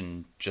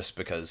medication just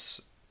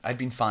because I'd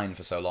been fine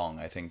for so long.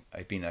 I think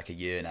I'd been like a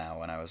year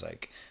now, and I was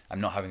like, I'm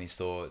not having these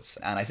thoughts.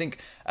 And I think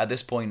at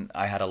this point,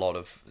 I had a lot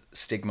of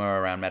stigma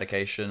around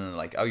medication, and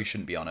like, oh, you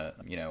shouldn't be on it.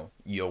 You know,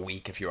 you're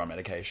weak if you're on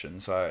medication.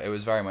 So it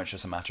was very much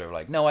just a matter of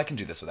like, no, I can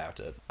do this without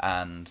it.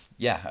 And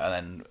yeah, and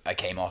then I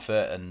came off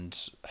it and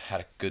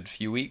had a good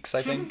few weeks,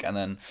 I think. And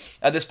then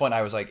at this point,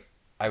 I was like,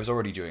 I was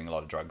already doing a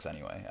lot of drugs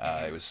anyway.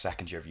 It was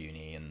second year of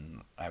uni,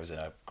 and I was in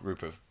a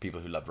group of people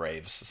who loved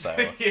raves. So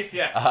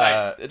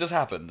it just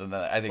happened. And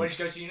then I think. Where did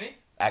you go to uni?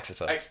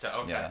 Exeter. Exeter,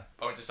 okay. Yeah.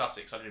 I went to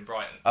Sussex, I lived in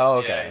Brighton. Oh,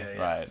 okay,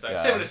 right. So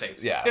similar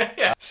scenes. Yeah.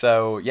 Yeah.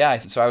 So I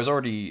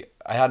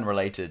hadn't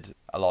related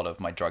a lot of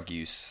my drug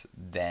use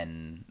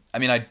then. I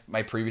mean,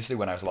 I previously,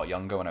 when I was a lot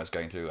younger, when I was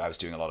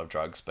doing a lot of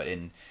drugs, but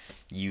in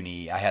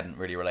uni, I hadn't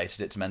really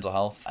related it to mental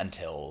health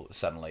until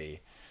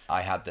suddenly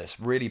I had this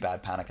really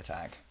bad panic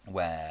attack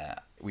where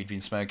we'd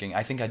been smoking.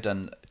 I think I'd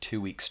done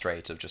 2 weeks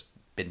straight of just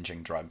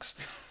binging drugs.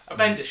 A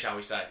bender, shall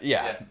we say.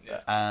 Yeah.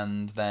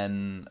 And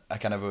then I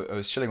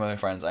was chilling with my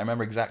friends. I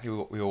remember exactly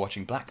what we were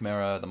watching Black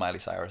Mirror, the Miley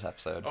Cyrus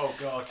episode. Oh,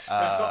 God.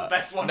 That's not the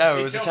best one. No,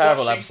 it was a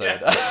terrible episode.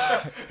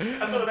 Yeah.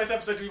 That's not the best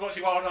episode to be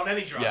watching while on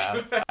any drug.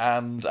 Yeah.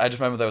 And I just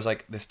remember there was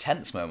like this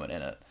tense moment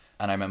in it.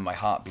 And I remember my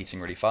heart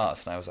beating really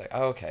fast. And I was like,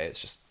 oh, okay, it's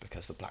just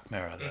because of the Black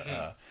Mirror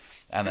that...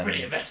 And then,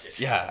 really invested.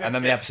 Yeah, and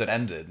then the episode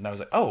ended, and I was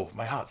like, oh,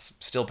 my heart's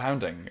still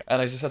pounding.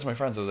 And I just said to my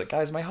friends, I was like,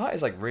 guys, my heart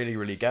is like really,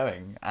 really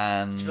going.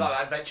 And do you like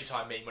that Adventure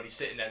Time meme when he's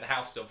sitting there and the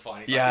house still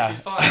fine? He's like, this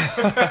is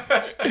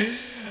fine.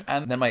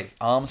 And then my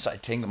arm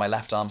started tingling, my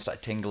left arm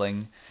started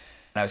tingling,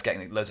 and I was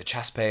getting loads of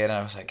chest pain, and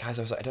I was like, guys,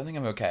 I don't think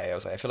I'm okay. I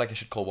was like, I feel like I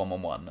should call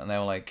 111. And they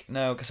were like,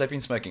 no, because I've been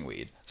smoking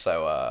weed.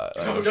 So,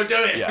 don't do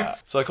it. Yeah.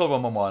 So I called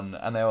 111,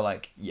 and they were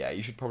like, yeah,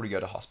 you should probably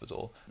go to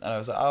hospital. And I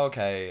was like, oh,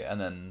 okay.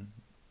 And then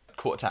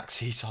caught a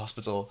taxi to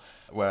hospital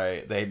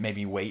where they made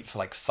me wait for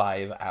like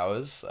 5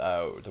 hours,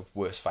 the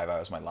worst 5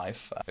 hours of my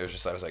life. I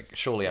was like,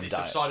 surely I'm dying. Did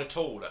it subside at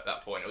all at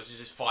that point? It was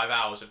just 5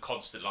 hours of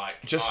constant like...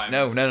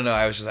 No.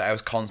 I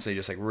was constantly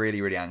just like really,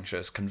 really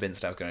anxious,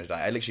 convinced I was going to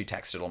die. I literally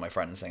texted all my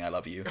friends saying I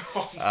love you.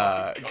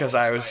 Because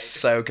I was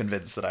so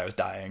convinced that I was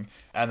dying.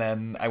 And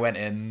then I went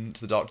in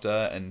to the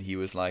doctor and he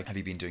was like, have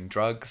you been doing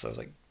drugs? I was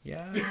like,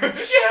 yeah.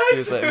 Yes! He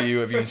was like, have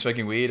you been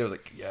smoking weed? I was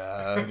like,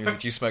 yeah. And he was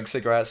like, do you smoke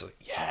cigarettes? I was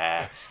like,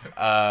 yeah.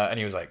 And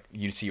he was like,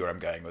 you see where I'm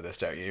going with this,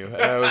 don't you? And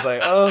I was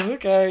like, oh,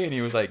 okay. And he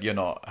was like, you're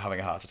not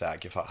having a heart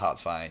attack. Your heart's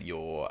fine.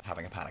 You're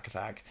having a panic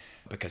attack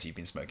because you've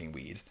been smoking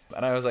weed.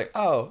 And I was like,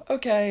 oh,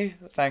 okay,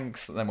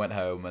 thanks. And then went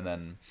home. And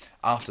then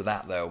after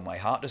that, though, my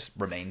heart just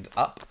remained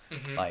up.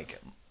 Mm-hmm. Like,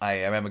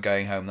 I remember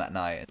going home that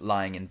night,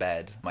 lying in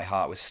bed. My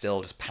heart was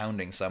still just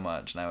pounding so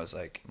much. And I was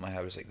like,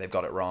 they've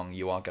got it wrong.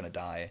 You are going to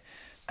die.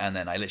 And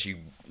then I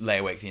literally lay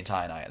awake the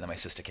entire night, and then my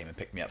sister came and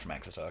picked me up from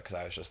Exeter because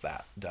I was just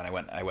that done.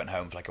 I went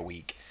home for like a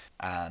week,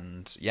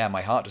 and yeah,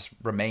 my heart just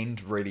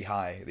remained really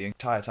high the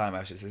entire time. I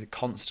was just in a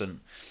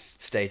constant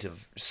state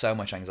of so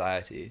much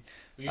anxiety.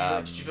 Did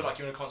you feel like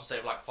you were in a constant state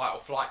of like fight or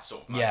flight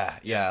sort of?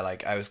 Yeah.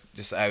 Like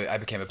I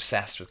became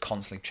obsessed with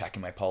constantly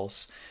checking my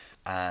pulse,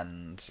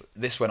 and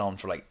this went on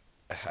for like,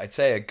 I'd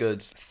say a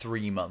good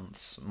 3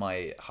 months.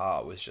 My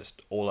heart was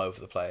just all over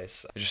the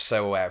place. I was just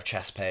so aware of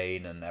chest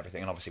pain and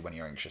everything. And obviously when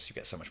you're anxious, you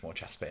get so much more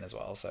chest pain as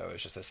well. So it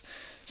was just this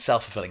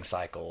self-fulfilling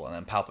cycle. And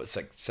then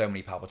so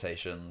many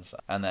palpitations.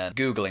 And then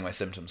Googling my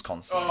symptoms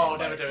constantly. Oh,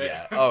 never do it.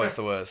 Yeah. Oh, it's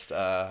the worst.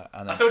 And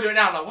then, I still do it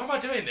now. I'm like, why am I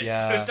doing this?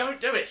 Yeah. Don't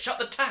do it. Shut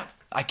the tab.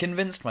 I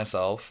convinced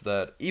myself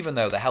that even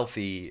though the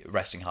healthy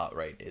resting heart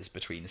rate is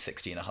between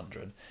 60 and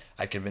 100,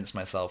 I convinced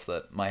myself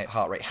that my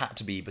heart rate had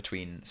to be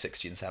between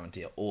 60 and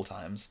 70 at all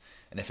times.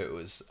 And if it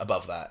was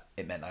above that,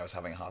 it meant I was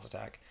having a heart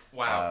attack.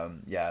 Wow.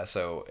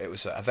 So it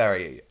was a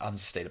very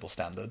unsustainable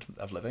standard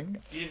of living.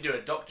 You didn't do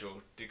a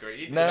doctoral degree.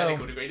 You didn't do a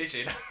medical degree, did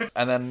you?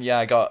 And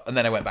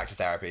then I went back to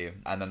therapy,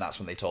 and then that's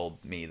when they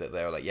told me that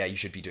they were like, yeah, you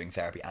should be doing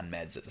therapy and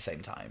meds at the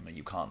same time.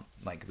 You can't,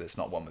 like, there's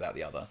not one without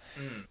the other.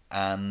 Mm.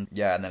 And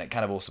then it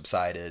kind of all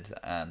subsided,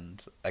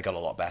 and I got a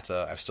lot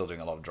better. I was still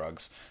doing a lot of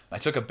drugs. I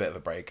took a bit of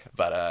a break,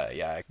 but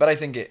I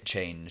think it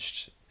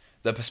changed.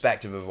 The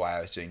perspective of why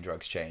I was doing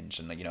drugs changed,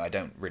 and I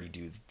don't really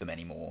do them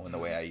anymore in the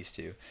way I used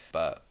to.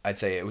 But I'd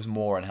say it was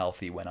more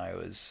unhealthy when I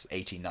was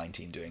 18,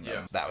 19 doing them.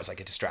 Yeah. That was like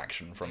a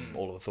distraction from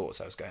all of the thoughts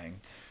I was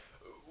going.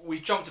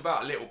 We've jumped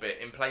about a little bit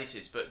in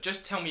places, but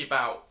just tell me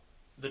about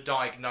the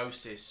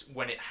diagnosis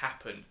when it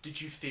happened.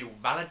 Did you feel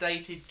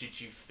validated? Did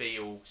you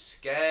feel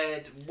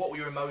scared? What were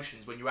your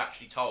emotions when you were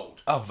actually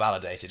told? Oh,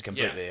 validated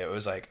completely. Yeah. It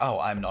was like, oh,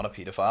 I'm not a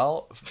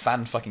paedophile.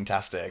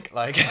 Fan-fucking-tastic.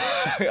 Like,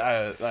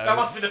 that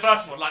must be the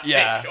first one. Like,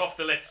 tick off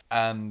the list.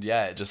 And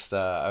yeah, it just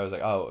I was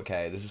like, oh,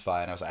 okay, this is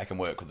fine. I was like, I can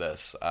work with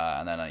this.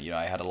 And then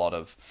I had a lot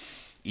of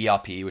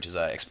ERP, which is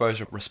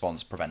exposure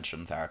response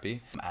prevention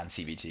therapy, and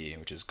CBT,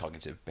 which is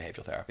cognitive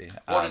behavioral therapy.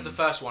 What does the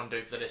first one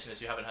do for the listeners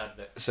who haven't heard of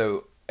it?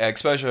 So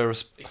exposure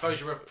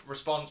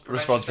response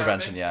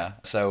prevention, yeah.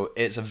 So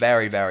it's a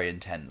very, very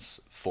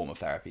intense form of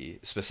therapy,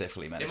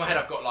 specifically mental. In my head,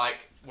 I've got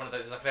like one of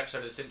those, like an episode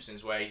of The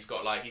Simpsons where he's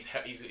got like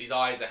his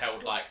eyes are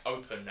held like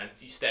open and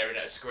he's staring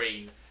at a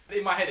screen.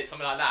 In my head, it's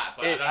something like that,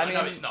 but I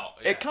know it's not.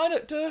 Yeah. It kind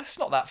of, it's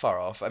not that far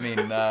off. I mean,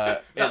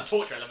 it's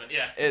torture element,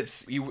 yeah.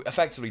 You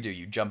effectively do.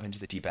 You jump into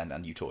the deep end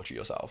and you torture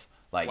yourself.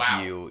 Like,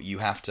 wow. you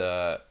have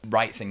to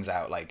write things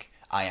out like,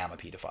 I am a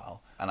paedophile.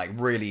 And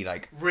really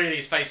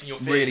is facing your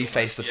fears. Really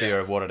face the fear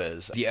of what it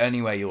is. The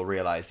only way you'll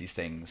realise these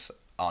things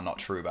are not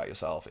true about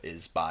yourself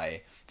is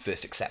by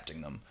first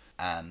accepting them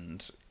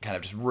and kind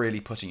of just really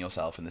putting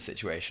yourself in the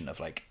situation of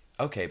like,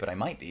 okay, but I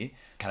might be.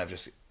 Kind of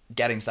just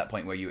getting to that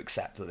point where you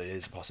accept that it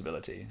is a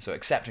possibility. So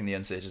accepting the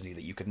uncertainty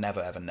that you could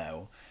never ever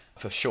know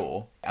for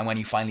sure. And when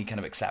you finally kind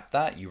of accept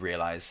that, you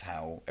realise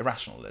how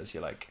irrational it is.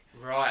 You're like...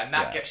 Right, and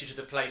that gets you to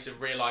the place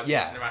of realising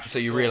it's an irrational so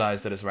you thought.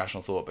 Realise that it's a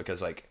rational thought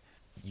because like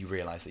you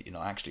realise that you're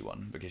not actually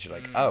one because you're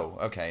like, oh,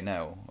 okay,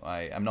 no,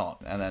 I'm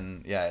not. And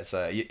then, it's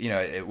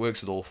it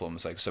works with all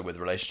forms. Like, so with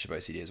relationship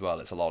OCD as well,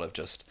 it's a lot of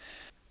just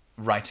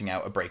writing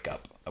out a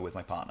breakup with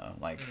my partner,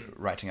 like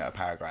writing out a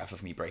paragraph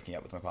of me breaking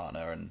up with my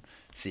partner and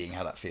seeing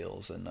how that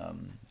feels and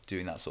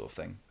doing that sort of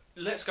thing.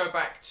 Let's go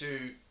back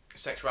to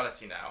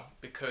sexuality now,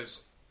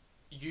 because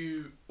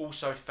you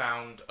also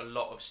found a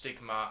lot of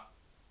stigma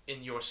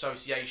in your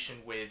association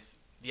with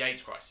the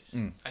AIDS crisis,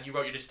 and you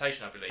wrote your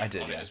dissertation, I believe, I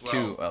did, on it as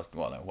well.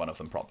 One of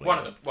them probably. One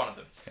of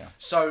them. Yeah.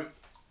 So,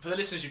 for the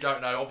listeners who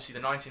don't know, obviously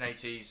the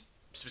 1980s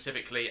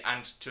specifically,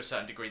 and to a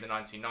certain degree the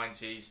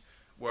 1990s,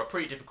 were a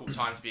pretty difficult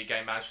time to be a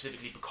gay man,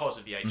 specifically because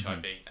of the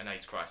HIV and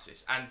AIDS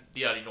crisis, and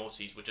the early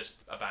noughties were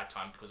just a bad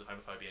time because of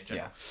homophobia in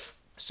general. Yeah.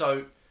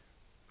 So,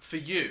 for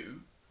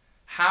you,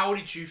 how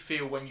did you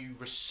feel when you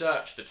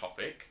researched the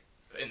topic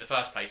in the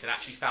first place and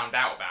actually found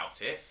out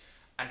about it,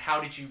 and how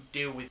did you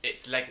deal with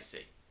its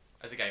legacy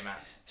as a gay man?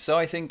 So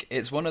I think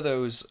it's one of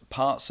those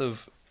parts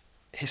of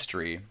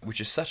history which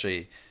is such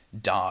a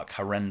dark,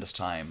 horrendous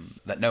time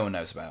that no one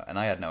knows about, and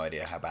I had no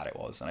idea how bad it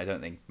was, and I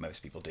don't think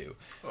most people do.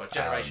 Well, a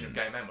generation of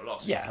gay men were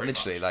lost. Yeah,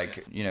 literally, much,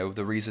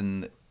 the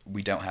reason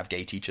we don't have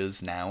gay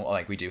teachers now,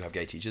 like we do have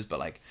gay teachers, but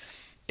like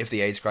if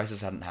the AIDS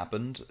crisis hadn't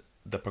happened,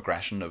 the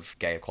progression of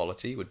gay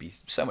equality would be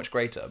so much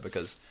greater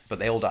but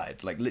they all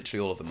died, like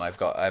literally all of them. I've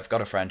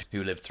got a friend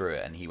who lived through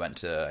it, and he went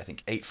to I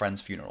think 8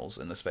 friends' funerals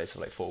in the space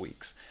of like 4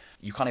 weeks.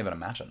 You can't even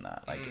imagine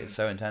that. Like, it's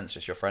so intense,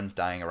 just your friends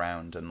dying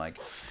around and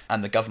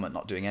the government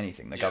not doing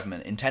anything. The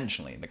government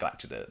intentionally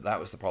neglected it. That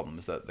was the problem,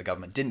 is that the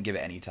government didn't give it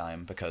any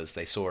time because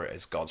they saw it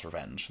as God's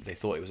revenge. They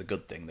thought it was a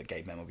good thing that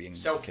gay men were being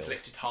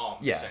self-inflicted harm,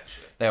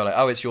 essentially. They were like,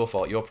 oh, it's your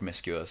fault, you're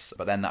promiscuous.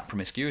 But then that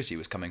promiscuity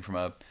was coming from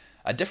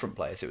a different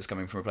place. It was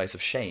coming from a place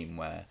of shame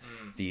where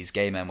these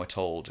gay men were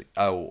told,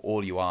 oh,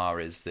 all you are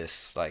is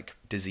this like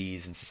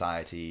disease in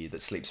society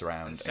that sleeps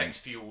around. And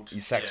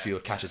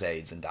sex-fueled. Catches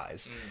AIDS and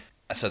dies.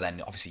 So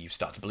then obviously you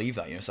start to believe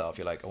that in yourself.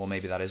 You're like, oh, well,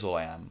 maybe that is all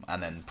I am.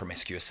 And then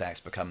promiscuous sex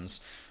becomes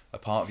a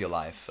part of your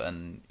life,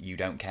 and you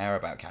don't care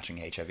about catching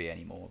HIV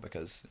anymore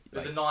because...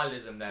 There's a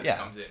nihilism there that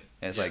comes in.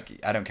 It's like,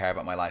 I don't care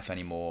about my life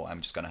anymore, I'm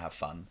just going to have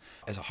fun.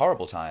 It's a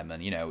horrible time,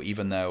 and,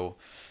 even though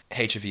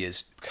HIV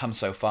has come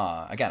so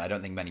far, again, I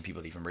don't think many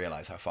people even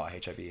realise how far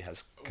HIV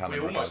has come. I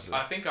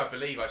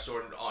believe I saw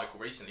an article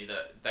recently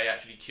that they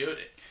actually cured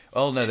it.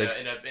 Oh, no, in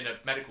a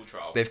medical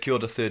trial. They've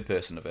cured a third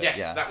person of it.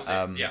 Yes, that was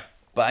it, yeah.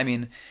 But I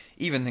mean,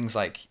 even things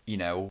like,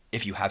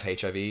 if you have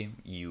HIV,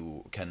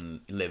 you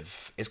can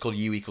live... It's called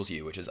U equals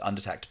U, which is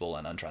undetectable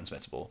and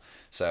untransmittable.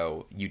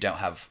 So you don't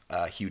have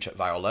a huge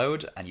viral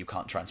load, and you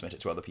can't transmit it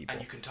to other people.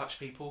 And you can touch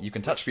people. You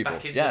can touch people,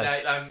 back in the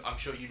day, I'm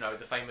sure you know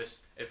the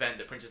famous event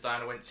that Princess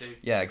Diana went to.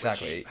 Yeah,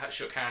 exactly.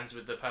 She shook hands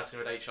with the person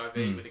who had HIV,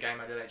 with the gay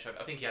man who had HIV.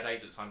 I think he had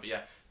AIDS at the time,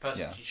 but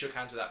she shook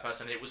hands with that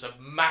person, and it was a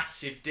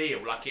massive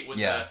deal. Like, it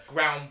was a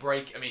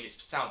groundbreak... I mean, it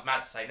sounds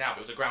mad to say now,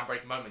 but it was a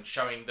groundbreaking moment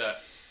showing that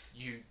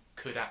you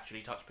could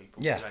actually touch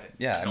people.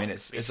 I mean,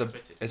 it's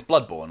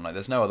bloodborne. Like,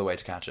 there's no other way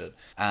to catch it.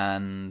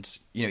 And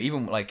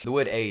even like the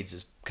word AIDS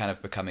is kind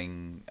of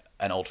becoming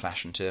an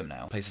old-fashioned term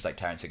now. Places like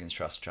Terence Higgins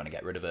Trust are trying to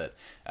get rid of it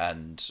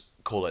and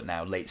call it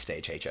now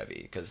late-stage HIV.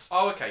 Because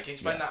can you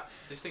explain that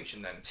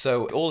distinction then?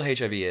 So all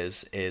HIV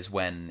is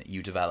when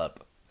you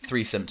develop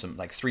 3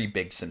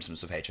 big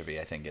symptoms of HIV.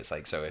 I think it's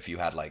like, so if you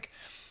had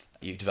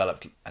you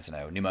developed, I don't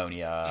know,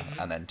 pneumonia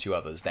and then 2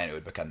 others, then it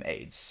would become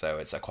AIDS. So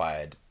it's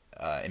acquired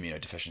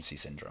immunodeficiency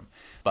syndrome.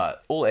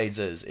 But all AIDS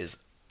is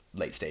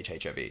late-stage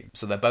HIV.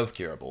 So they're both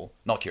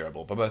not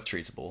curable, but both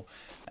treatable,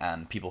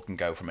 and people can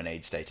go from an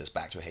AIDS status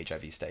back to a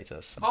HIV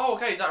status. Oh,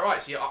 okay, is that right?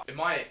 So in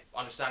my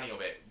understanding of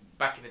it,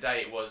 back in the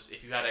day, it was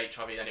if you had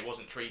HIV and it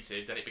wasn't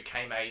treated, then it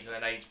became AIDS, and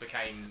then AIDS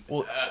became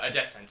a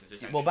death sentence,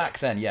 essentially. Well, back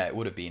then, it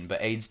would have been,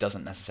 but AIDS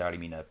doesn't necessarily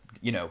mean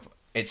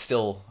it's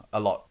still a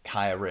lot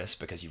higher risk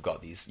because you've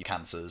got these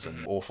cancers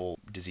and awful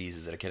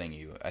diseases that are killing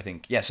you. I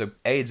think, so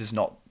AIDS is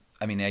not...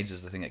 I mean, AIDS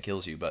is the thing that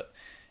kills you, but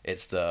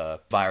it's the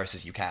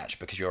viruses you catch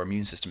because your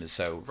immune system is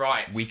so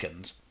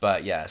weakened.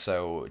 But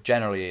so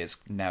generally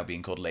it's now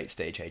being called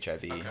late-stage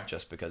HIV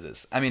just because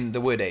it's... I mean, the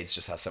word AIDS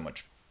just has so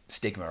much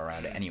stigma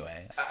around it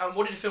anyway. And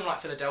what did a film like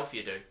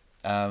Philadelphia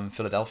do?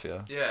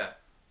 Philadelphia? Yeah.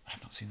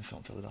 I've not seen the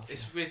film Philadelphia.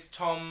 It's with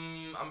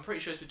Tom... I'm pretty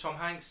sure it's with Tom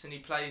Hanks, and he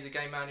plays a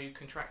gay man who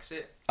contracts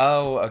it.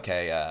 Oh,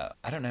 okay.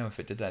 I don't know if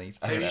it did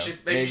anything.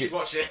 Maybe you should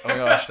watch it. Oh my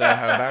gosh, no,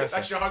 how embarrassing.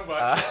 That's your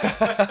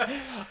homework.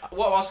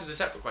 What I'll ask as a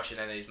separate question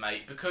then is,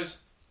 mate,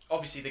 because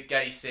obviously the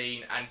gay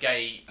scene and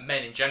gay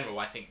men in general,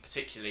 I think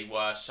particularly,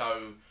 were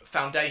so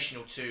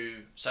foundational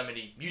to so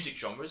many music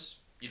genres.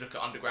 You look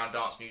at underground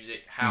dance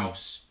music,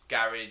 house,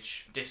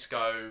 garage,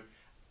 disco,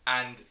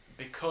 and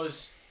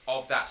because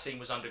of that scene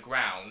was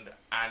underground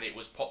and it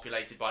was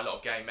populated by a lot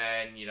of gay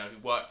men, you know, who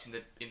worked in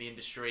the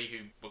industry,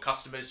 who were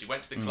customers, who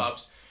went to the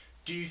clubs.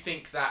 Do you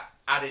think that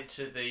added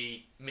to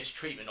the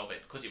mistreatment of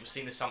it because it was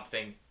seen as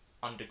something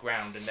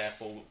underground and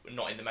therefore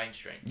not in the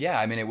mainstream? Yeah,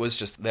 I mean, it was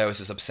just, there was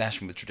this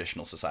obsession with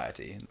traditional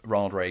society.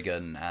 Ronald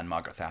Reagan and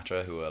Margaret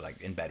Thatcher, who were like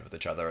in bed with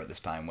each other at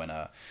this time when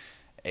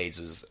AIDS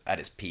was at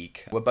its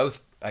peak, were both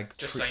like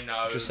say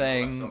no. Just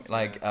saying stuff,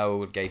 like,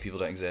 oh, gay people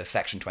don't exist.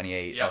 Section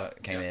 28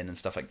 came in and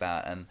stuff like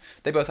that, and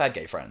they both had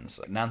gay friends.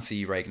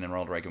 Nancy Reagan and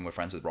Ronald Reagan were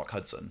friends with Rock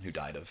Hudson, who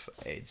died of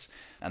AIDS,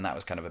 and that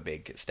was kind of a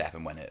big step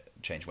in when it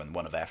changed when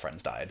one of their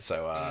friends died.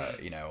 So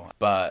you know,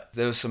 but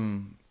there was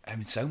some. I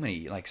mean, so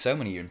many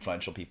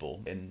influential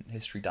people in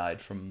history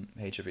died from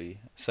HIV.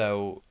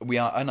 So we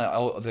are, and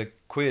the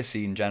queer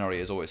scene generally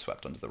is always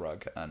swept under the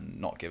rug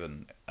and not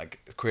given. Like,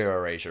 queer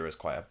erasure is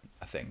quite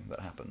a thing that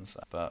happens.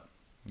 But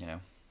you know,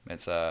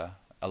 it's a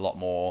lot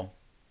more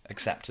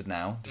accepted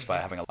now,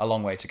 despite having a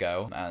long way to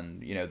go.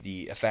 And you know,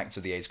 the effects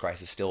of the AIDS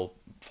crisis still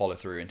follow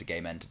through into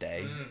gay men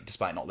today,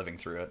 despite not living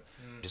through it.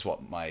 Which is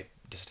what my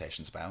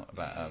dissertation's about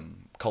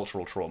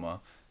cultural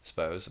trauma. I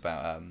suppose,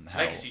 about how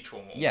legacy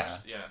trauma.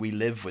 Almost, yeah, we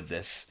live with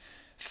this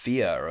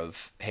fear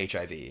of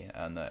HIV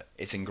and that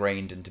it's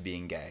ingrained into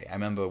being gay. I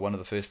remember one of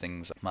the first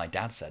things my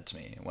dad said to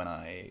me when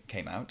I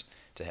came out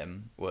to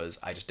him was,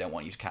 "I just don't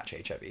want you to catch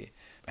HIV,"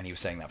 and he was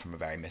saying that from a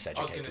very miseducated place.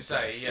 I was going to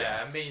say,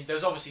 yeah. I mean,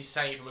 there's obviously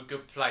saying it from a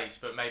good place,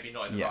 but maybe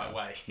not in the right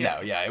way. No,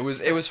 yeah, it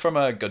was from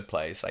a good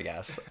place, I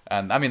guess.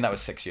 I mean, that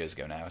was 6 years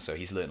ago now, so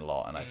he's learned a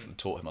lot, and I've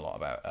taught him a lot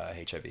about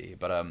HIV.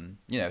 But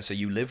you know, so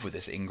you live with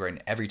this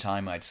ingrained. Every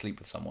time I'd sleep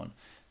with someone,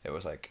 it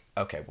was like,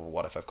 okay, well,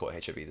 what if I've caught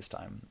HIV this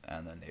time?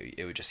 And then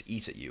it would just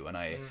eat at you. And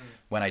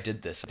when I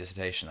did this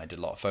dissertation, I did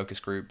a lot of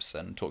focus groups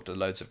and talked to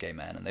loads of gay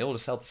men, and they all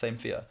just held the same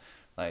fear.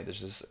 Like, there's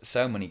just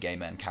so many gay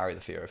men carry the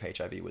fear of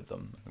HIV with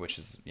them, which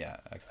is,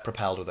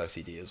 propelled with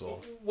OCD as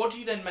well. What do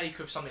you then make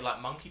of something like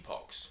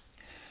monkeypox?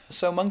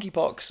 So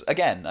monkeypox,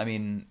 again, I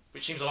mean...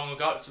 Which seems a long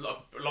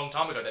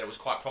time ago that it was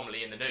quite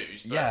prominently in the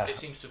news, but it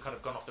seems to have kind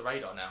of gone off the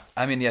radar now.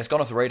 I mean, yeah, it's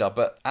gone off the radar,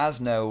 but as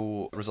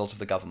no result of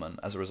the government,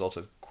 as a result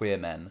of queer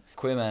men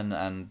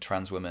and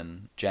trans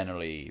women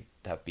generally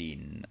have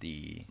been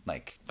the,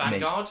 like...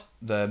 Vanguard?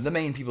 The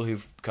main people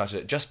who've caught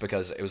it, just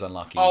because it was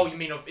unlucky. Oh, you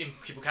mean in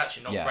people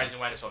catching, not raising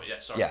awareness of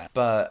it, sorry. Yeah,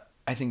 but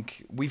I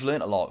think we've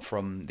learnt a lot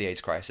from the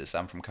AIDS crisis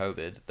and from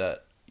COVID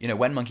that, you know,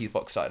 when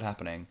monkeypox started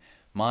happening...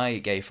 My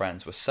gay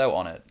friends were so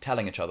on it,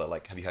 telling each other,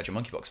 like, have you had your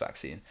monkeypox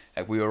vaccine?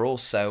 Like, we were all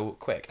so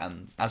quick,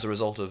 and as a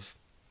result of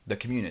the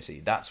community,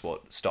 that's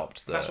what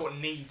stopped the... That's what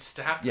needs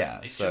to happen.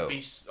 Yeah, it should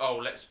be,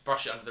 let's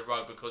brush it under the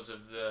rug because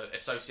of the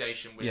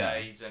association with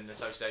AIDS and the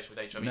association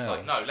with HIV. It's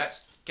like, no,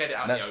 let's get it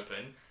out in the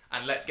open,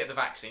 and let's get the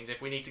vaccines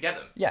if we need to get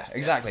them. Yeah,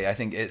 exactly. I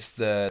think it's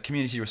the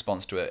community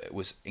response to it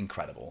was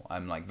incredible.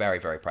 I'm, like, very,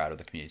 very proud of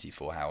the community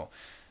for how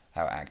it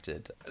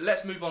acted.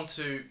 Let's move on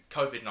to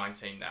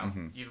COVID-19 now.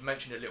 You've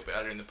mentioned it a little bit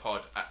earlier in the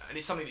pod, and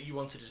it's something that you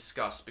wanted to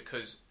discuss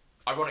because,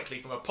 ironically,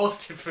 from a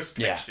positive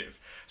perspective.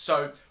 Yeah.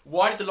 So,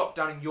 why did the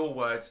lockdown, in your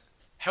words,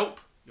 help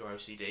your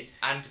OCD,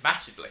 and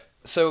massively?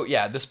 So,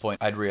 yeah, at this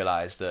point, I'd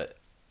realised that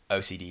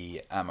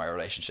OCD and my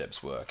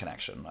relationships were a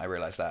connection. I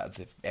realised that at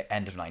the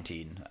end of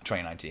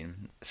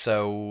 2019.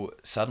 So,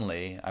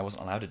 suddenly, I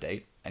wasn't allowed to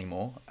date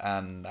anymore,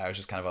 and I was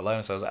just kind of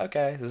alone, so I was like,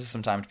 okay, this is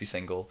some time to be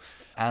single.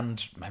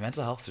 And my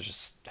mental health was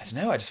just, I don't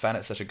know, I just found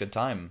it such a good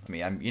time. I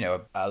mean,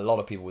 a lot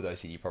of people with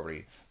OCD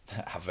probably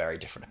have very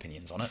different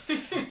opinions on it,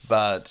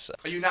 but...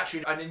 Are you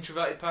naturally an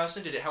introverted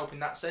person? Did it help in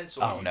that sense?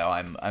 Or no,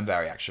 I'm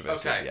very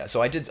extroverted, okay. Yeah.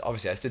 So I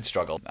did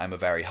struggle. I'm a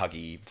very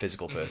huggy,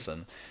 physical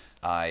person.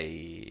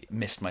 I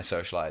missed my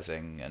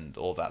socializing and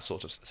all that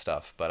sort of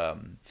stuff, but...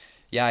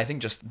 Yeah, I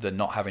think just the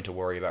not having to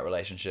worry about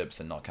relationships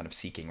and not kind of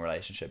seeking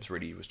relationships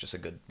really was just a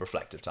good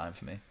reflective time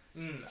for me.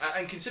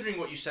 And considering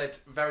what you said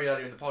very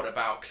earlier in the pod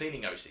about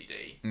cleaning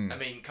OCD, I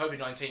mean,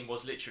 COVID-19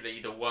 was literally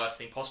the worst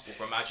thing possible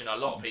for a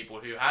lot of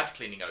people who had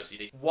cleaning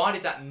OCD. Why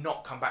did that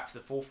not come back to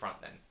the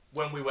forefront then?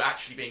 When we were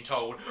actually being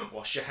told,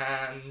 wash your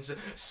hands,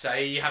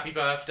 say happy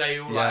birthday,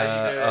 all that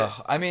as you do it.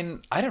 I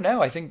mean, I don't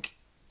know. I think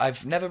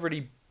I've never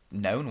really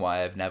known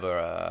why I've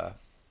never...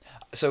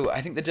 So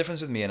I think the difference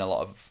with me and a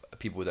lot of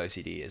people with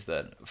OCD is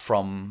that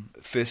from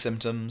first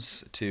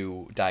symptoms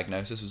to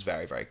diagnosis was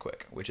very, very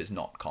quick, which is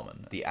not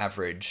common. The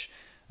average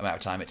amount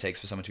of time it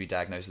takes for someone to be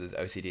diagnosed with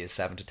OCD is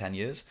 7 to 10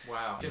 years.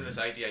 Wow. Similar to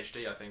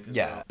ADHD, I think.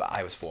 Well. But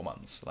I was 4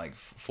 months,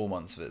 4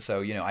 months of it.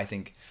 So, I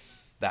think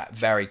that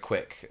very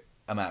quick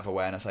amount of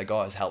awareness I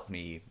got has helped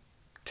me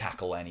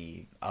tackle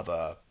any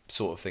other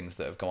sort of things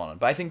that have gone on.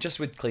 But I think just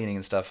with cleaning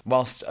and stuff,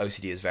 whilst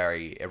OCD is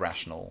very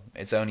irrational,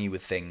 it's only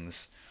with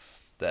things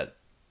that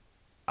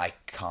I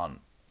can't,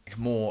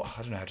 more,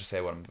 I don't know how to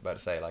say what I'm about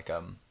to say, like,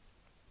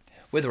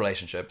 with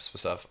relationships for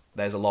stuff,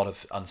 there's a lot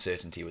of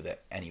uncertainty with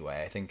it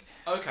anyway. I think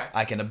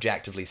I can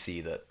objectively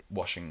see that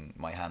washing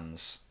my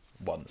hands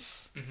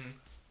once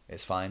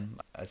is fine.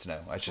 I don't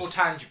know. It's just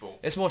more tangible.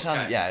 It's more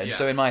tangible, yeah. And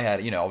so in my head,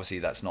 obviously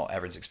that's not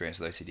everyone's experience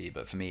with OCD,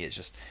 but for me, it's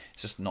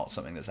just not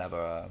something that's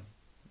ever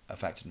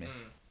affected me.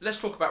 Let's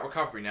talk about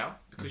recovery now,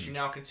 because you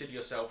now consider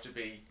yourself to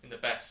be in the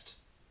best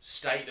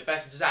state, the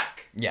best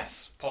Zach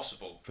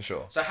possible. For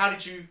sure. So how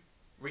did you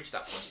reach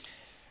that point?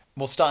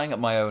 Well, starting up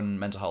my own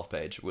mental health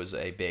page was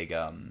a big,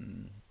 what's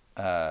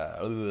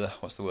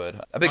the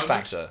word? A big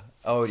factor.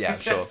 Oh, yeah,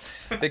 sure.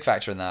 Big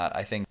factor in that.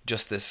 I think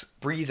just this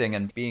breathing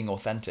and being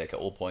authentic at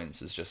all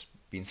points has just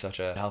been such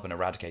a help in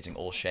eradicating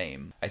all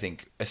shame. I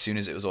think as soon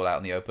as it was all out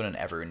in the open and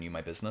everyone knew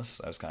my business,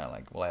 I was kind of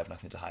like, well, I have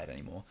nothing to hide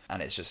anymore.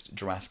 And it's just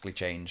dramatically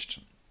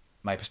changed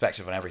my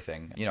perspective on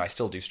everything. I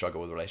still do struggle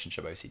with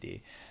relationship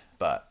OCD,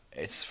 but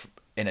it's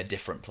in a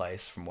different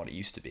place from what it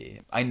used to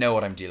be. I know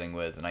what I'm dealing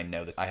with, and I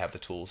know that I have the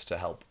tools to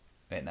help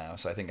it now.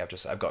 So I think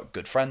I've got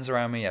good friends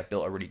around me. I've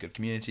built a really good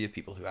community of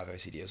people who have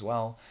OCD as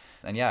well.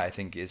 And yeah, I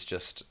think it's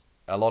just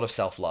a lot of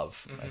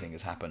self-love, I think,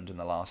 has happened in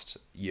the last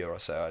year or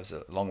so. It's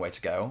a long way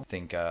to go. I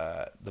think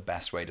the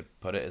best way to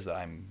put it is that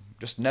I'm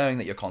just knowing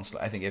that you're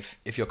constantly... I think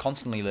if you're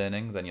constantly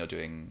learning, then you're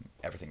doing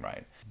everything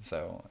right.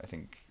 So I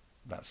think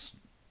that's,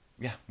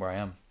 where I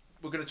am.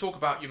 We're going to talk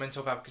about your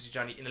mental health advocacy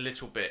journey in a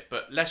little bit,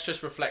 but let's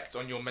just reflect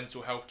on your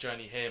mental health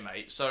journey here,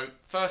 mate. So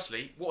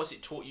firstly, what has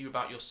it taught you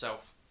about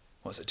yourself?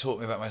 What's it taught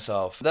me about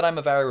myself? That I'm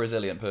a very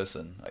resilient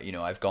person.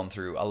 I've gone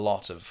through a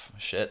lot of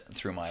shit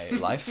through my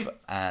life,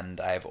 and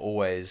I've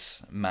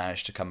always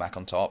managed to come back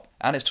on top.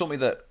 And it's taught me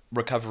that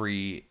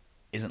recovery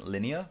isn't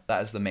linear.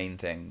 That is the main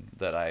thing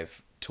that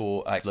I've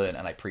learned,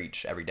 and I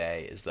preach every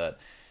day, is that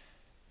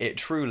it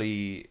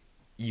truly,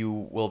 you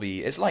will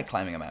be... It's like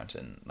climbing a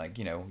mountain. Like,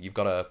 you've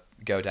got to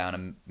go down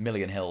a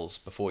million hills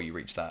before you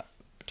reach that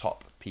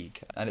top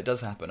peak. And it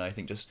does happen. I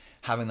think just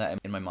having that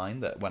in my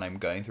mind, that when I'm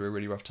going through a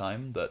really rough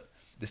time, that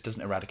this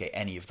doesn't eradicate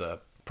any of the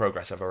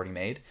progress I've already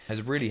made,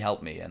 has really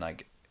helped me,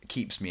 and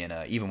keeps me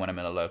even when I'm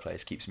in a low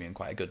place, keeps me in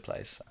quite a good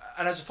place.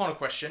 And as a final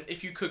question,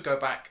 if you could go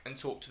back and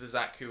talk to the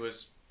Zach who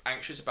was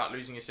anxious about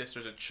losing his sister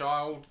as a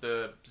child,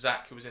 the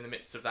Zach who was in the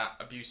midst of that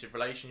abusive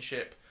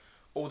relationship,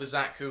 or the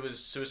Zach who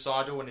was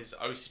suicidal and his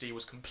OCD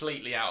was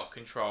completely out of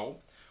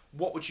control,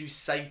 what would you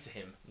say to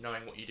him,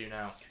 knowing what you do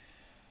now?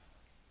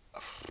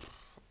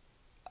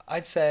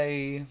 I'd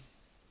say...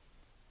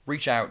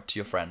 reach out to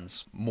your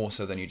friends more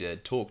so than you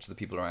did. Talk to the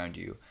people around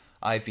you.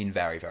 I've been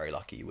very, very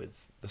lucky with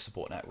the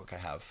support network I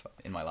have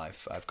in my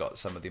life. I've got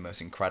some of the most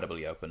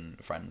incredibly open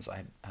friends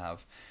I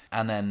have.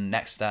 And then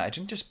next to that, I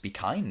didn't just be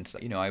kind.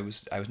 I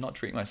was not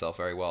treating myself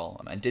very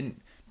well. I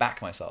didn't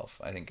back myself.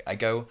 I think I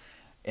go...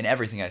 in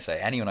everything I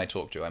say, anyone I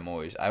talk to,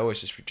 I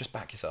always just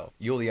back yourself.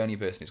 You're the only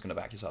person who's going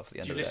to back yourself at the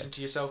end of the day. Do you listen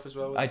to yourself as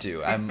well? I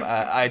do.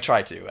 I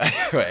try to.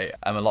 Anyway,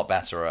 I'm a lot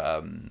better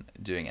at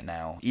doing it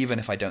now. Even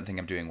if I don't think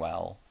I'm doing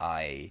well,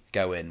 I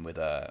go in with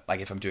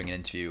if I'm doing an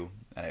interview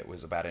and it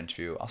was a bad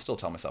interview, I'll still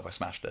tell myself I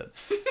smashed it.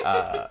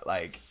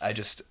 I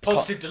just...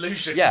 Positive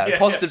delusion. Yeah,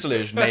 positive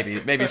delusion,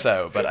 maybe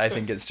so. But I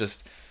think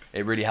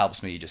it really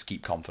helps me just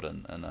keep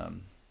confident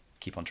and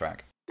keep on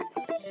track.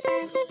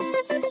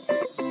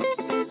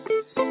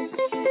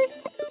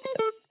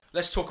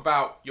 Let's talk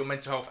about your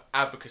mental health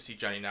advocacy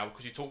journey now,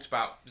 because you talked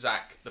about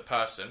Zach, the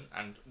person,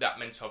 and that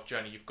mental health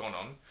journey you've gone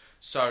on.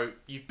 So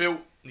you've built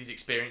these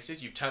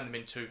experiences, you've turned them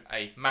into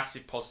a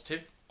massive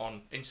positive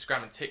on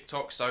Instagram and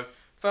TikTok. So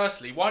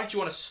firstly, why did you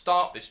want to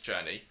start this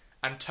journey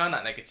and turn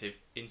that negative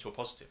into a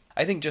positive?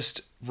 I think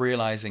just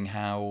realising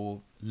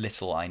how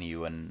little I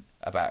knew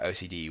about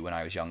OCD when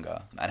I was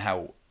younger, and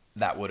how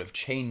that would have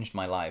changed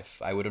my life.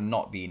 I would have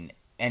not been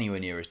anywhere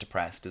near as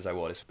depressed as I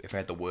was if I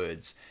had the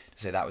words to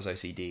say that was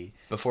OCD.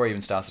 Before I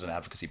even started an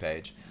advocacy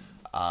page,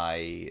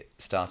 I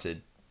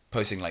started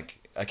posting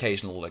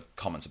occasional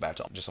comments about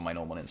it just on my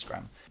normal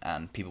Instagram,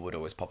 and people would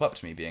always pop up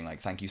to me being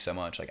like, thank you so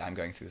much, I'm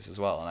going through this as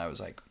well. And I was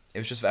like, it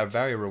was just a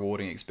very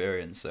rewarding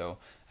experience. So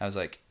I was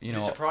like, Did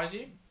it surprise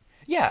you?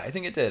 Yeah, I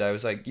think it did. I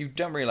was like, you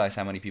don't realise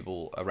how many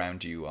people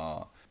around you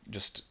are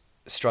just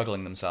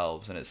struggling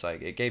themselves, and it's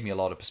like, it gave me a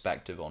lot of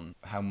perspective on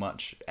how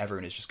much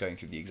everyone is just going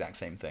through the exact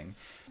same thing.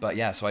 But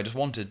yeah, so I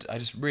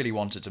just really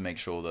wanted to make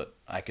sure that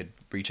I could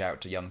reach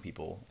out to young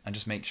people and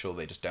just make sure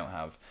they just don't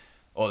have,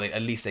 or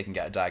at least they can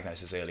get a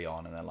diagnosis early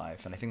on in their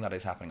life. And I think that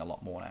is happening a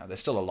lot more now. There's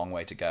still a long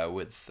way to go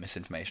with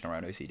misinformation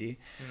around OCD.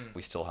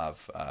 We still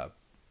have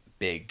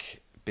big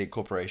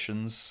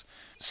corporations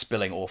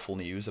spilling awful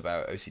news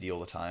about OCD all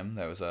the time.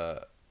 There was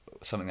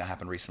something that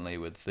happened recently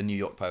with the New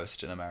York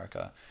Post in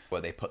America,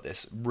 where they put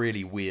this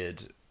really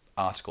weird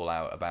article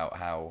out about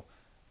how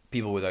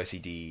people with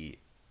OCD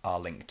are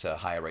linked to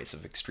higher rates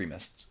of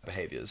extremist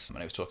behaviors. And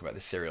I was talking about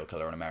this serial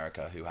killer in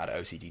America who had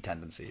OCD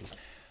tendencies.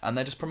 And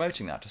they're just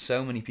promoting that to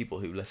so many people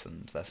who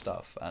listen to their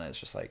stuff. And it's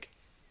just like,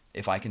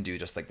 if I can do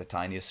just the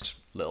tiniest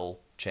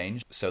little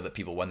changed so that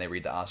people, when they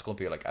read the article,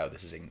 be like, oh,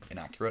 this is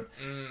inaccurate,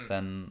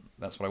 then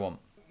that's what I want.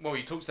 Well,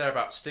 you talked there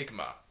about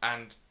stigma,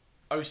 and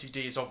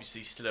OCD is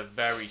obviously still a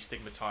very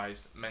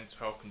stigmatised mental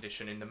health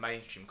condition in the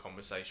mainstream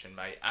conversation,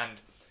 mate, and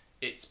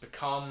it's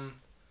become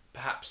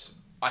perhaps,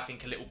 I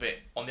think, a little bit,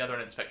 on the other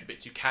end of the spectrum, a bit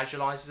too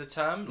casualised as a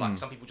term. Like,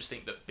 some people just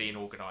think that being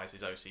organised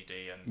is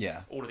OCD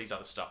and all of these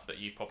other stuff that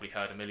you've probably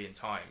heard a million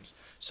times.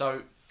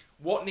 So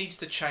what needs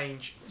to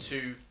change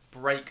to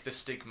break the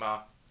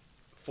stigma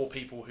for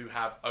people who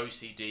have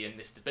OCD and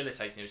this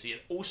debilitating OCD?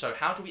 And also,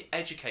 how do we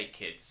educate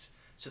kids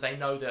so they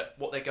know that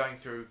what they're going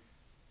through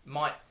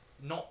might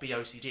not be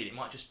OCD, it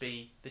might just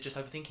be they're just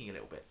overthinking a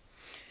little bit?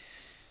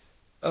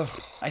 Oh,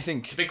 I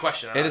think... It's a big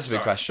question. It is a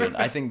big question.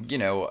 I think,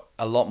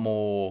 a lot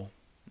more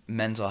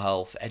mental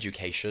health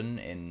education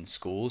in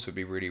schools would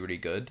be really, really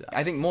good.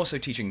 I think more so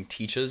teaching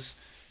teachers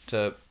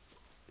to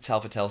tell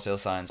for telltale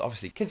signs.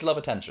 Obviously, kids love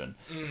attention.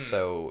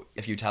 So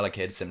if you tell a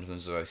kid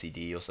symptoms of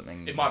OCD or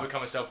something... It might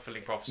become a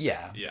self-fulfilling prophecy.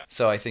 Yeah.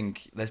 So I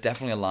think there's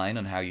definitely a line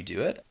on how you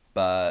do it.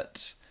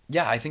 But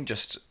yeah, I think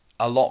just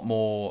a lot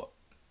more...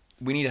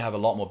 We need to have a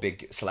lot more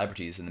big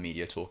celebrities in the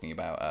media talking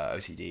about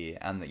OCD.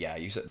 And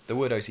you said the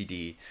word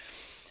OCD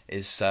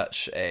is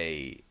such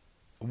a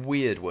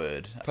weird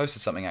word. I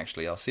posted something,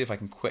 actually. I'll see if I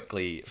can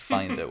quickly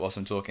find it whilst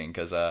I'm talking,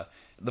 because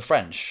the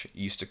French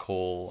used to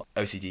call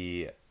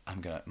OCD...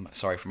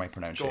 sorry for my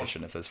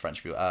pronunciation if there's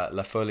French people.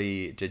 La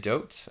folie de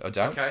doute, or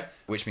doubt,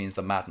 which means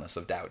the madness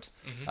of doubt,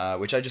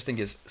 which I just think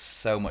is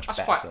so much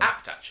better. That's quite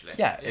apt, actually.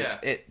 Yeah,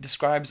 it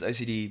describes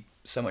OCD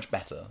so much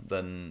better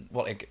than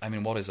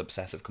what is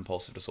obsessive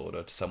compulsive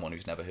disorder to someone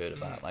who's never heard of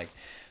that.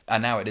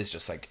 And now it is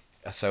just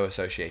so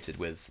associated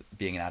with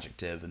being an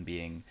adjective and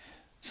being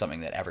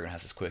something that everyone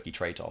has this quirky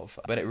trait of.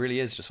 But it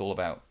really is just all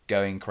about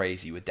going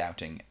crazy with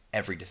doubting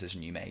every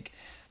decision you make.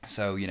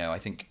 So, I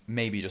think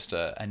maybe just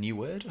a new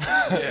word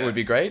would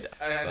be great.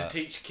 And to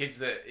teach kids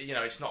that,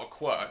 it's not a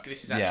quirk.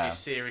 This is actually a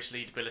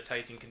seriously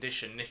debilitating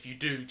condition. And if you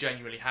do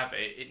genuinely have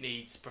it, it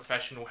needs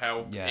professional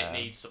help. It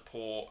needs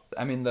support.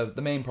 I mean,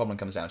 the main problem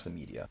comes down to the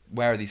media.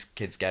 Where are these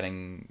kids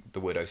getting the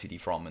word OCD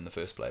from in the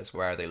first place?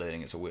 Where are they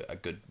learning it's a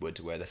good word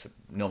to wear? This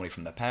normally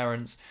from their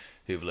parents,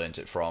 who've learned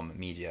it from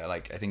media.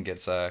 I think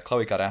it's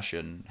Khloe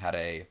Kardashian had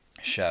a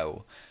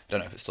show. I don't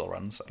know if it still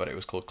runs, but it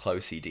was called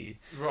Khloe CD.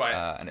 Right.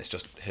 And it's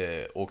just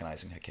her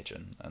organising her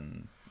kitchen.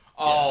 And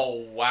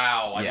oh,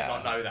 wow. I did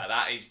not know that.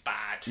 That is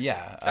bad.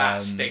 Yeah.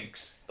 That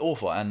stinks.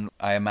 Awful. And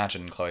I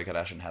imagine Khloe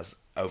Kardashian has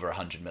over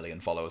 100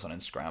 million followers on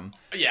Instagram.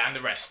 Yeah, and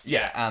the rest.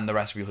 Yeah, and the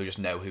rest of people who just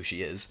know who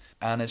she is.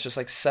 And it's just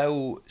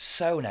so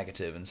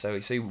negative. And so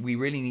we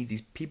really need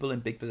these people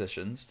in big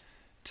positions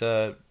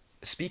to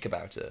speak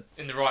about it.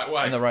 In the right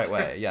way. In the right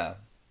way, yeah.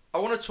 I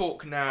want to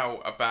talk now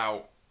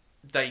about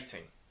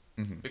dating.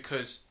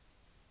 Because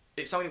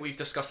it's something that we've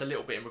discussed a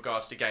little bit in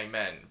regards to gay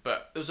men,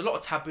 but there was a lot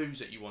of taboos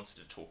that you wanted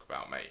to talk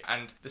about, mate,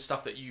 and the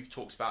stuff that you've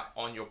talked about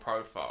on your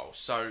profile.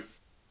 So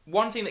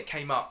one thing that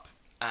came up,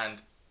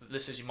 and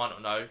listeners you might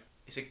not know,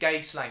 it's a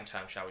gay slang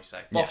term, shall we say,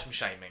 bottom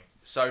shaming.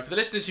 So for the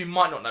listeners who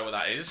might not know what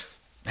that is,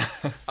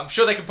 I'm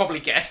sure they can probably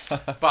guess,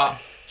 but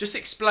just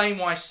explain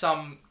why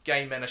some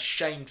gay men are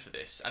shamed for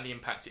this and the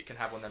impact it can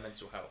have on their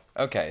mental health.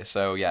 Okay,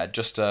 so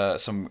just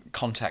some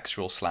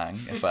contextual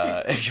slang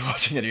if you're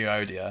watching a new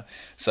audio.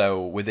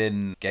 So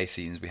within gay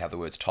scenes we have the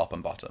words top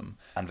and bottom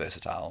and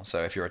versatile.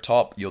 So if you're a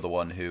top, you're the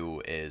one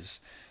who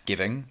is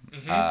giving,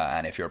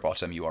 and if you're a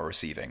bottom, you are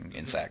receiving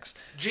in sex.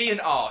 G and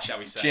R, shall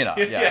we say. G and R,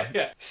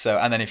 yeah. So,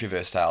 and then if you're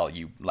versatile,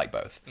 you like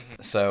both.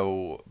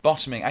 So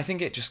bottoming, I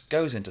think it just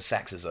goes into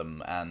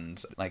sexism,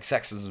 and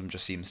sexism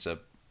just seems to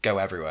go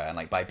everywhere,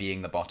 and by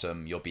being the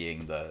bottom, you're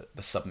being the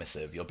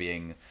submissive, you're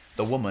being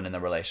the woman in the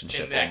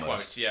relationship. In their almost.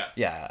 Quotes, yeah.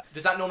 Yeah.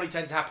 Does that normally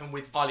tend to happen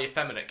with highly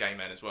effeminate gay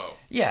men as well?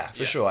 Yeah,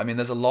 for sure. I mean,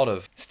 there's a lot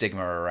of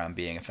stigma around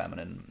being a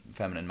feminine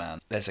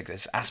man. There's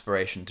this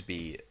aspiration to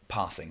be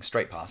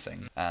straight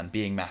passing, and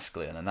being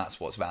masculine, and that's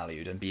what's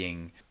valued, and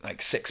being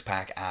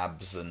six-pack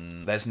abs,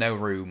 and there's no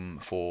room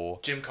for...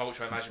 Gym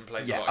culture, I imagine,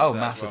 plays a lot into that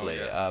massively.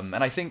 As well,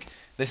 and I think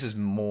this is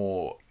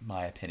more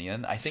my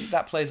opinion. I think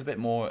that plays a bit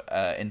more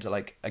into,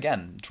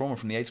 again, trauma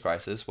from the AIDS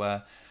crisis,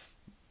 where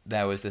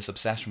there was this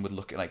obsession with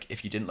looking,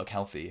 if you didn't look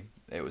healthy,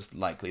 it was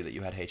likely that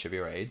you had HIV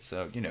or AIDS.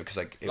 So, because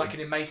an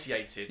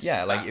emaciated.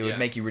 Yeah, it would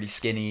make you really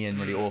skinny and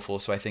really awful.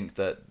 So I think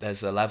that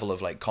there's a level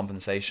of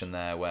compensation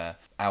there where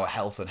our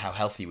health and how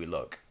healthy we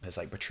look has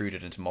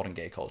protruded into modern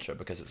gay culture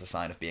because it's a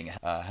sign of being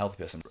a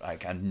healthy person,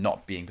 and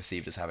not being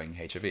perceived as having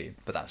HIV.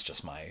 But that's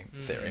just my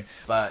theory.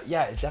 But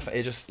yeah, it's definitely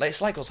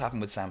it's like what's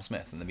happened with Sam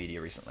Smith in the media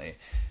recently.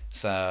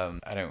 So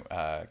I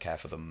don't care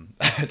for them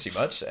too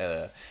much.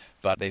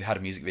 But they had a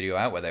music video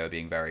out where they were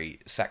being very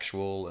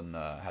sexual and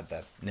had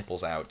their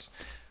nipples out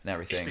and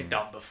everything. It's been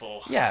done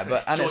before. Yeah,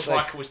 but... and George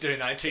Michael was doing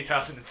that in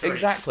 2003.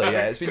 Exactly,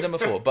 yeah, it's been done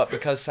before. But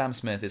because Sam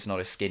Smith is not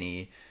a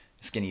skinny,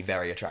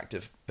 very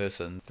attractive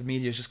person, the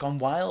media's just gone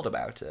wild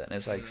about it. And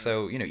it's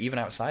so, even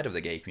outside of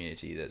the gay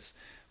community,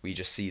 we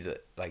just see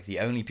that, the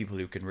only people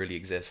who can really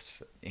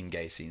exist in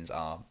gay scenes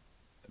are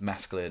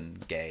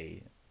masculine,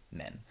 gay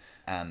men.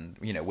 and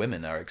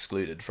women are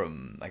excluded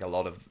from like a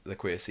lot of the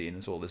queer scene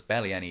as well. There's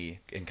barely any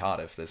in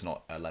Cardiff. There's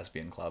not a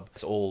lesbian club.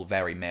 It's all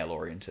very male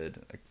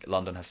oriented. Like,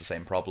 London has the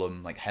same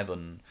problem. Like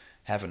Heaven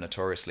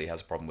notoriously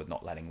has a problem with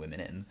not letting women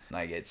in.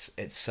 Like it's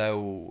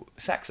so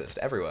sexist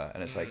everywhere,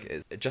 and it's like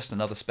it's just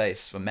another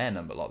space for men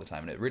a lot of the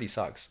time, and it really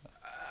sucks.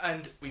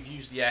 And we've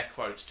used the air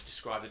quotes to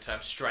describe the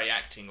term straight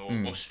acting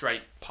or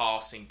straight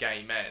passing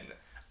gay men.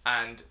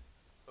 And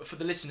for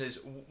the listeners,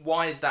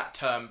 why is that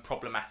term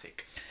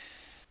problematic?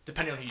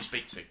 Depending on who you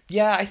speak to.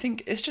 Yeah, I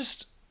think it's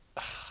just,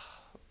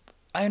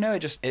 I don't know,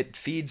 it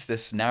feeds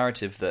this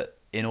narrative that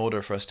in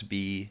order for us to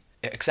be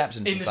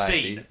accepted in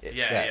society,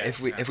 if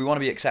we want to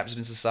be accepted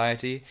in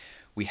society,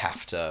 we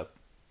have to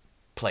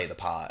play the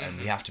part, and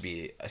we have to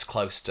be as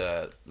close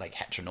to like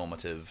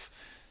heteronormative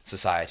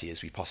society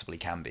as we possibly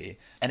can be.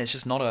 And it's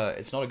just not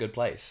a good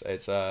place.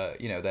 It's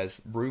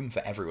there's room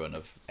for everyone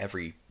of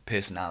every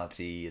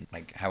personality and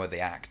like how they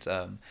act,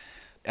 and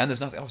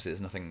there's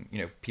nothing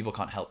people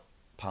can't help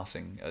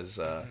passing as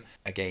a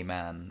gay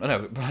man,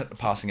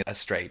 passing as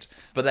straight,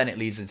 but then it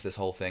leads into this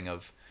whole thing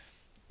of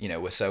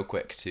we're so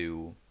quick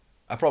to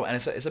a problem, and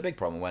it's a big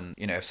problem when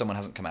if someone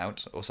hasn't come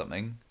out or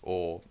something,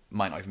 or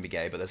might not even be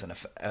gay, but there's an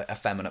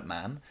effeminate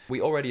man,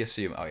 we already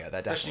assume they're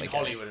definitely especially in gay.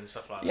 Hollywood and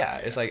stuff like that. Yeah,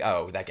 it's like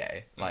they're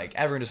gay. Like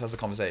everyone just has the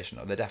conversation,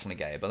 they're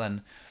definitely gay, but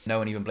then no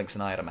one even blinks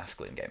an eye at a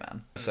masculine gay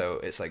man. So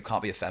it's like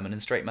can't be a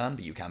feminine straight man,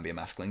 but you can be a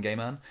masculine gay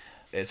man.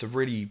 It's a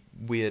really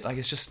weird, like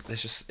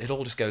it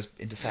all just goes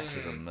into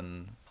sexism,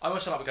 and I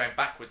almost feel like we're going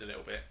backwards a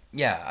little bit.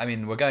 Yeah, I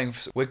mean we're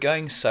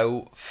going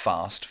so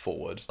fast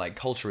forward. Like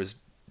culture is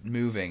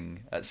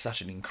moving at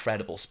such an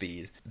incredible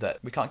speed that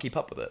we can't keep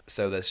up with it.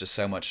 So there's just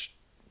so much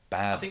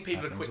bad. I think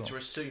people are quick to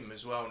assume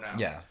as well now.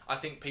 Yeah. I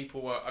think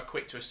people are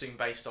quick to assume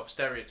based off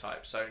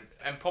stereotypes. So,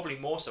 and probably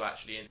more so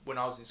actually when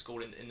I was in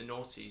school in the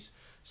noughties.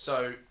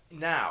 So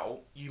now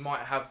you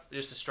might have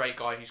just a straight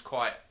guy who's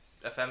quite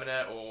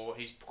effeminate or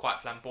he's quite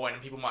flamboyant,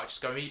 and people might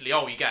just go immediately,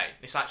 "Oh, you're gay."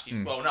 And it's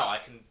actually, well, no, I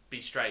can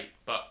be straight,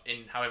 but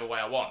in however way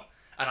I want.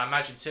 And I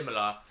imagine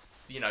similar,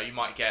 you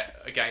might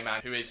get a gay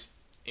man who is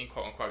in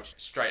quote unquote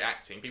straight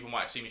acting. People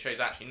might assume he's straight.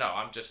 Actually, no,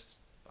 I just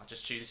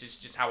choose. This is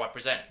just how I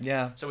present.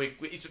 Yeah. So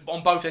it's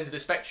on both ends of the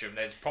spectrum.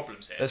 There's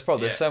problems here.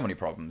 There's so many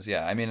problems.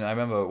 Yeah. I mean, I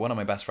remember one of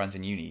my best friends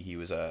in uni. He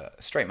was a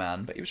straight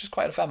man, but he was just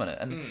quite effeminate.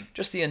 And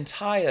just the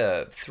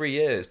entire 3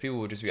 years, people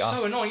would just be asking.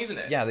 So annoying, isn't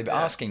it? Yeah, they'd be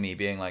asking me,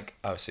 being like,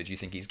 "Oh, so do you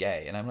think he's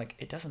gay?" And I'm like,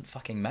 "It doesn't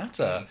fucking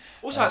matter."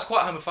 Also, it's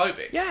quite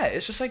homophobic. Yeah,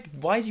 it's just like,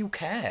 why do you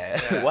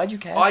care? Yeah. Why do you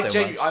care so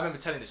much? I remember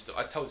telling this story.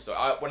 I told the story.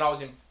 When I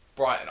was in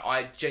Brighton,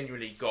 I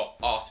genuinely got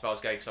asked if I was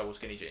gay because I wore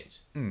skinny jeans.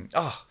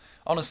 Oh,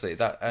 honestly,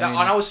 and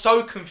I was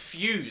so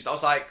confused. I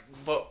was like,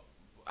 but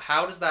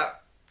how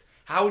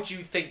would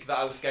you think that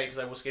I was gay because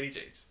I wore skinny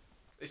jeans?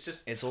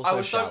 It's also I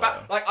was shallow.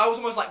 I was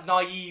almost like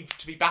naive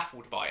to be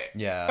baffled by it.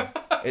 Yeah,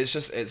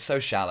 it's so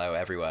shallow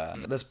everywhere.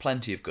 There's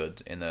plenty of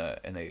good in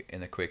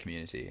the queer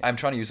community. I'm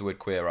trying to use the word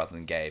queer rather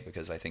than gay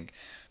because I think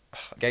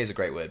gay is a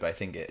great word, but I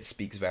think it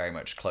speaks very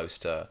much close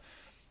to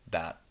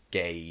that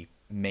gay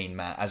main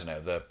man. I don't know,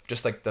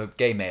 the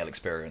gay male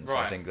experience.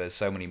 Right. I think there's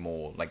so many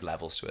more like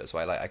levels to it. So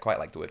I quite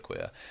like the word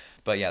queer.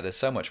 But yeah, there's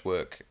so much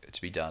work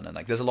to be done, and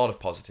like there's a lot of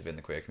positive in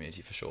the queer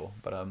community for sure,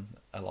 but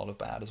a lot of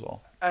bad as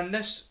well. And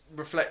let's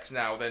reflect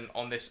now then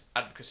on this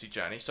advocacy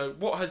journey. So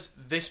what has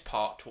this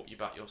part taught you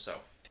about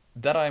yourself?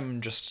 That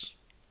I'm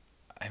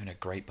a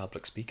great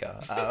public speaker.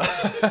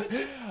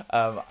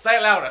 Say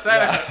it louder. Say it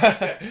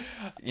louder.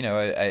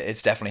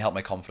 It's definitely helped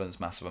my confidence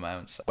massive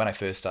amounts. When I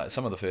first started,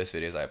 some of the first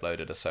videos I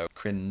uploaded are so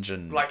cringe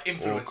and like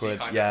influencey awkward.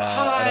 kind yeah, of.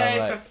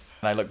 Hi.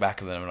 And I look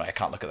back at them and I'm like, I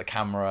can't look at the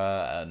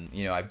camera, and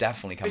I've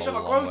definitely come a long way.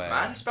 It's about growth,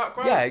 man. It's about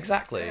growth. Yeah,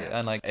 exactly. Yeah.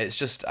 And like, it's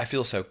just I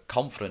feel so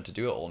confident to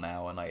do it all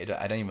now, and I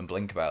don't even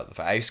blink about the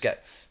fact. I used to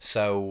get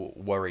so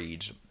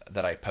worried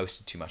that I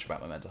posted too much about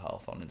my mental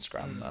health on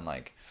Instagram, and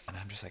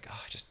I'm just like,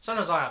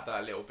 sometimes I have that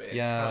a little bit.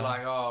 Yeah. It's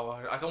kind of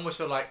like, I almost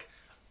feel like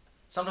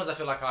sometimes I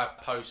feel like I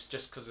post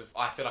just because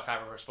I feel like I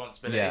have a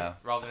responsibility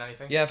rather than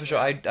anything. Yeah, for sure.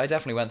 I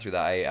definitely went through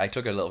that. I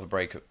took a little of a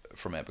break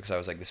from it because I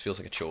was like, this feels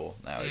like a chore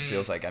now. It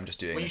feels like I'm just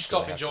doing. When you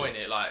stop enjoying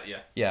it,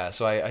 Yeah,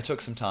 so I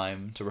took some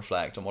time to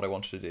reflect on what I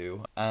wanted to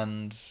do,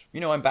 and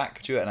I'm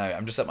back to it, and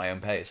I'm just at my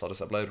own pace. I'll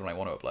just upload when I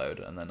want to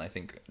upload, and then I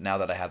think now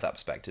that I have that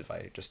perspective,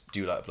 I just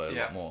do upload a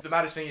lot more. The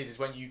maddest thing is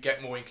when you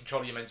get more in control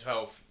of your mental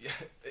health,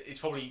 it's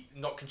probably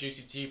not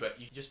conducive to you,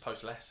 but you just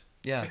post less.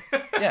 Yeah,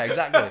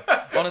 exactly.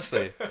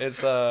 Honestly,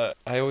 it's I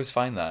always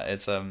find that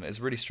it's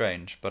really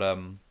strange, but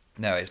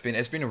no, it's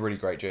been a really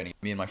great journey.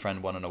 Me and my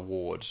friend won an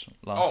award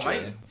last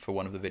year for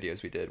one of the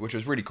videos we did, which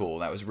was really cool.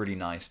 That was really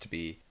nice to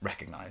be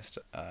recognised.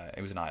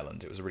 It was in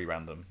Ireland. It was really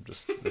random.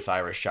 Just this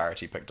Irish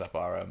charity picked up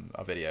our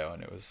video,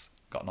 and it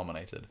got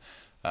nominated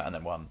and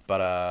then won.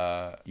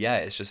 But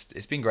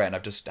it's been great, and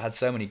I've just had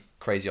so many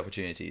crazy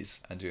opportunities,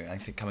 and I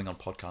think coming on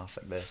podcasts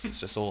like this, it's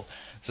just all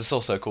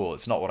so cool.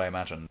 It's not what I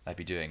imagined I'd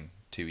be doing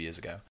 2 years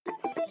ago.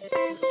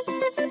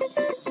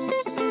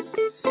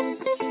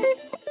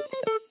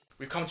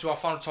 We've come to our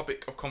final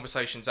topic of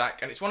conversation, Zach,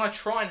 and it's one I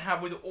try and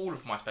have with all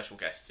of my special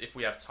guests if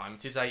we have time.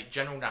 It is a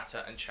general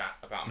natter and chat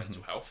about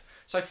mental health.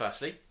 So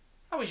firstly,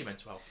 how is your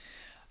mental health?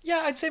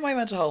 Yeah, I'd say my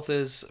mental health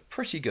is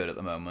pretty good at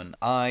the moment.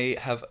 I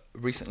have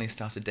recently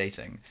started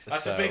dating.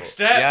 That's a big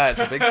step. Yeah,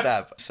 it's a big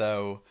step.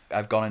 So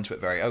I've gone into it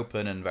very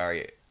open and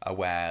very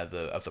aware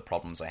of the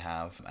problems I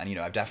have. And,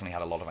 I've definitely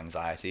had a lot of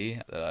anxiety.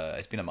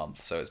 It's been a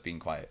month, so it's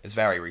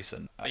very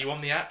recent. Are you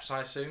on the apps,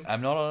 I assume?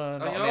 I'm not on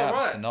the apps.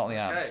 Right. Not on the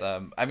apps.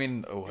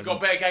 Okay. You've got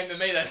a better game than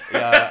me then.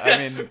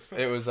 Yeah,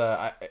 it was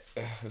the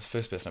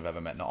first person I've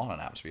ever met not on an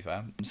app, to be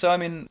fair. So,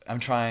 I'm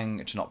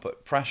trying to not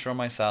put pressure on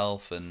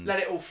myself and... Let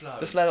it all flow.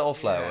 Just let it all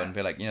flow and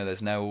be like,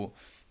 there's no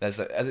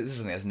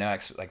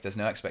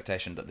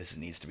expectation that this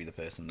needs to be the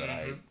person that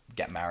I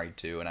get married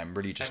to, and I'm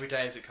really just... Every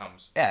day as it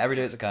comes. Yeah, every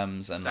day as it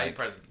comes. And stay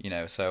present.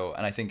 So,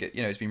 and I think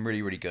it's been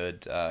really, really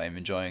good. I'm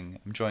enjoying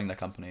their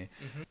company.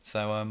 Mm-hmm.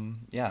 So,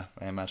 I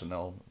imagine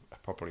they'll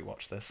probably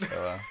watch this.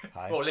 So,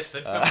 hi. Or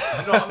listen.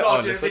 I'm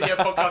not doing a video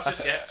podcast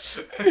just yet.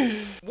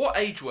 What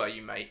age were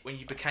you, mate, when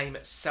you became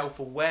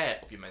self-aware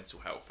of your mental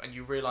health and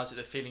you realised that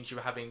the feelings you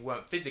were having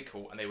weren't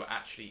physical and they were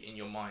actually in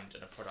your mind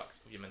and a product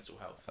of your mental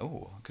health?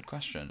 Oh, good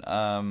question.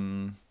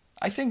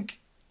 I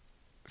think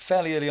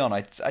fairly early on,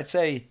 I'd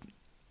say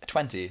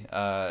 20.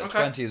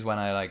 20 is when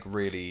I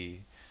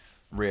really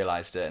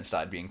realised it and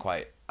started being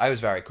I was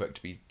very quick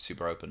to be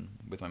super open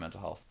with my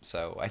mental health.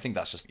 So I think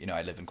that's just,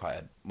 I live in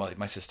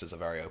my sisters are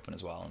very open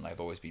as well, and I've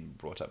always been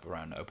brought up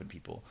around open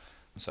people.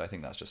 So I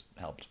think that's just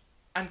helped.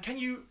 And can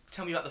you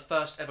tell me about the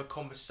first ever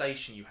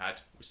conversation you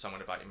had with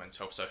someone about your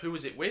mental health? So who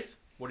was it with?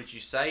 What did you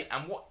say?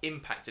 And what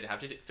impact did it have?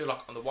 Did it feel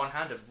like, on the one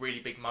hand, a really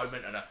big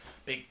moment and a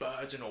big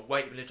burden or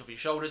weight lifted off your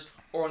shoulders?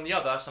 Or on the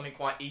other, something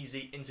quite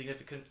easy,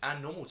 insignificant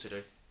and normal to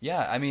do?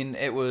 Yeah,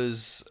 it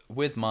was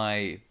with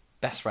my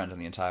best friend in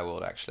the entire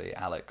world, actually,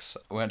 Alex.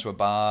 We went to a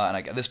bar,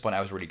 and at this point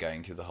I was really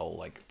going through the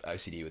whole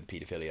OCD with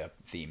paedophilia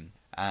theme,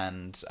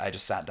 and I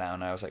just sat down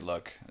and I was like,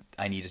 look,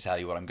 I need to tell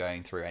you what I'm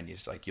going through. I need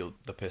to, you're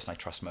the person I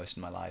trust most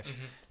in my life.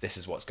 Mm-hmm. This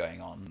is what's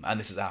going on. And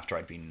this is after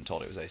I'd been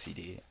told it was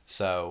OCD.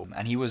 So,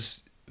 and he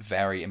was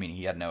very,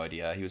 he had no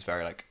idea. He was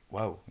very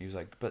whoa. He was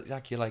like, but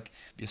Zach,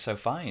 you're so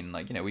fine.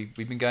 We've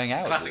been going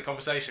out. Classic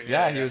conversation.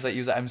 Yeah, he was like,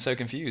 I'm so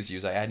confused. He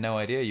was like, I had no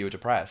idea you were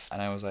depressed.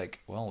 And I was like,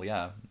 well,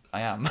 yeah,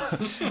 I am.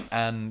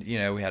 And,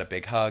 we had a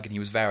big hug, and he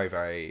was very,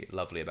 very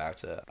lovely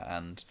about it.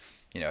 And,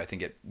 I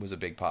think it was a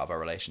big part of our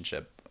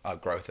relationship, our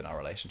growth in our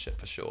relationship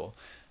for sure.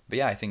 But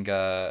yeah, I think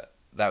that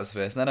was the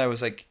first. And then I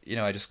was I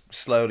just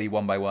slowly,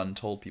 one by one,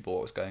 told people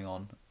what was going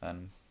on.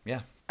 And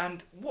yeah.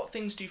 And what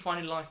things do you find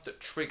in life that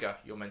trigger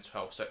your mental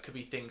health? So it could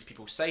be things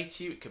people say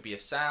to you, it could be a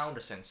sound,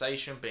 a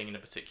sensation, being in a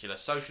particular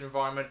social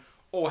environment,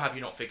 or have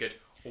you not figured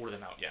all of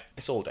them out yet?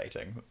 It's all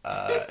dating.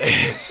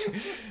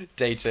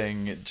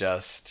 Dating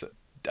just,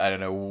 I don't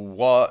know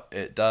what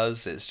it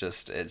does. It's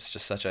just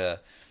such a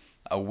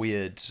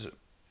weird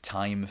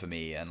time for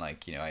me, and I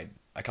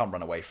can't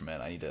run away from it.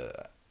 I need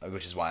to,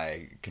 which is why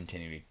I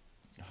continually,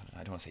 I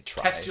don't want to say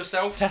try. Test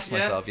yourself? Test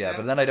myself, yeah.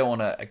 But then I don't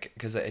want to,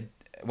 because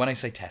when I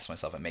say test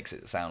myself, it makes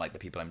it sound like the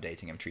people I'm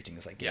dating I'm treating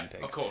as guinea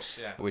pigs. Of course,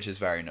 yeah. Which is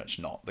very much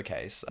not the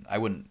case. I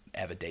wouldn't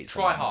ever date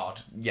someone. Try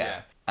hard.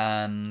 Yeah.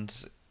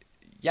 And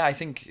yeah, I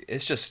think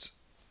it's just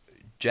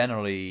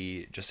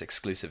generally just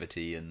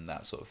exclusivity and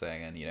that sort of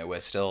thing. And, we're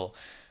still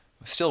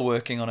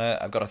working on it.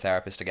 I've got a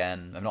therapist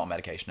again. I'm not on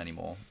medication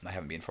anymore. I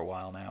haven't been for a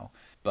while now.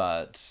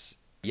 But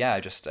yeah,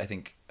 I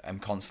think I'm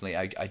constantly,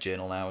 I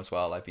journal now as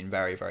well. I've been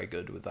very, very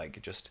good with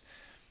just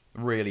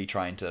really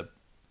trying to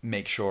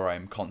make sure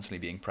I'm constantly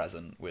being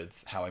present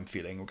with how I'm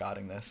feeling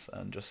regarding this,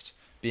 and just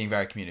being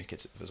very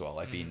communicative as well.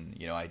 I've been,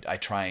 I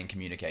try and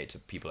communicate to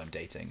people I'm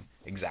dating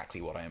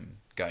exactly what I'm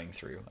going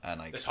through,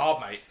 and it's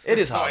hard, mate. It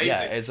is hard,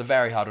 yeah. It's a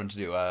very hard one to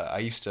do. I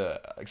used to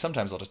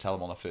sometimes I'll just tell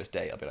them on the first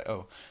date. I'll be like,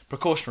 oh,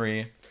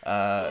 precautionary.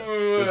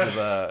 This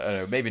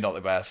is maybe not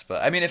the best,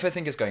 but if I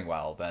think it's going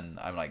well, then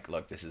I'm like,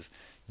 look, this is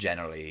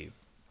generally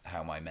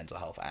how my mental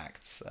health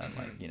acts, and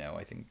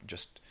I think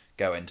just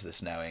go into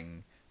this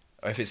knowing,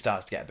 or if it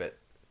starts to get a bit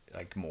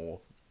more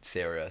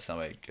serious,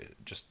 I'm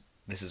just,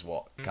 this is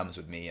what comes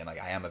with me, and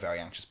I am a very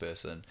anxious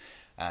person,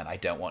 and I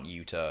don't want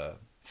you to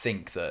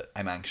think that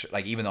I'm anxious,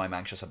 even though I'm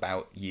anxious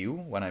about you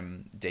when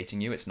I'm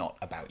dating you, it's not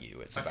about you,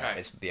 it's about,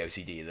 it's the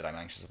OCD that I'm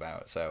anxious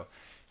about. So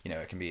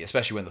it can be,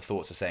 especially when the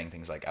thoughts are saying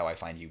things like, oh, I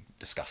find you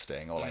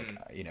disgusting, or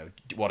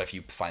what if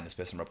you find this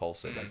person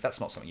repulsive?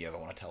 That's not something you ever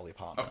want to tell your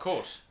partner, of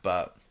course.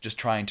 But just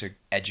trying to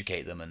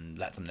educate them and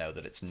let them know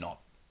that it's not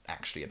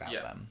actually about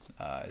them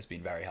has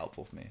been very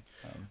helpful for me.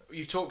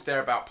 You've talked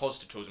there about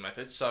positive tools and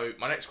methods, so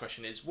my next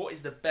question is, what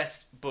is the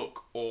best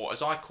book, or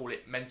as I call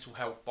it, mental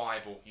health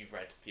Bible you've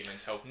read for your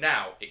mental health?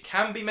 Now, it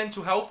can be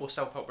mental health or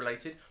self-help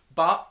related,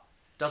 but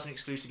doesn't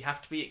exclusively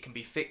have to be. It can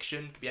be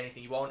fiction, it can be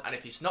anything you want, and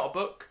if it's not a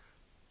book,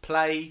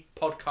 play,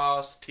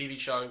 podcast, TV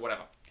show,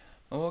 whatever.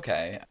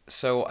 Okay,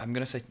 so I'm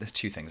going to say there's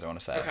two things I want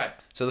to say. Okay.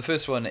 So the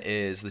first one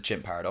is The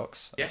Chimp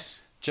Paradox.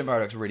 Yes. Chimp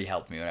Paradox really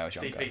helped me when I was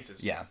Steve younger.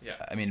 Peters. Yeah. Yeah.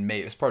 I mean,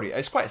 it's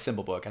quite a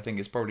simple book. I think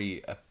it's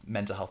probably a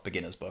mental health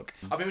beginner's book.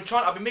 I've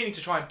been meaning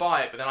to try and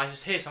buy it, but then I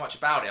just hear so much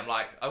about it. I'm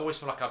like, I always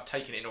feel like I've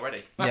taken it in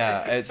already.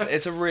 Yeah,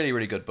 it's a really,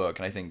 really good book,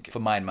 and I think for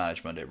mind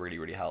management it really,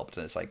 really helped.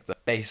 And it's like the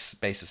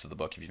basis of the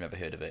book, if you've never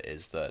heard of it,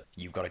 is that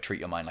you've got to treat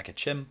your mind like a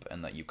chimp,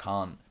 and that you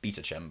can't beat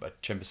a chimp. A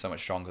chimp is so much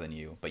stronger than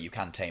you, but you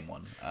can tame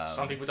one.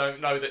 Some people don't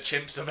know that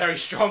chimps are very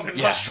strong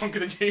and much stronger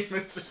than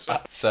humans as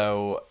well.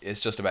 So it's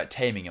just about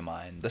taming your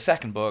mind. The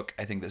second book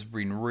I think that's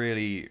been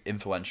really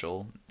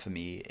influential for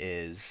me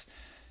is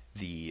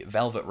The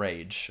Velvet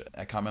Rage.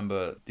 I can't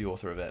remember the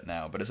author of it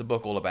now, but it's a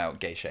book all about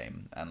gay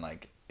shame and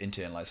like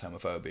internalized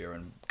homophobia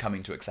and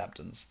coming to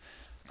acceptance.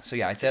 So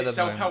yeah, I'd say that's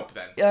self-help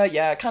then.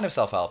 Yeah, kind of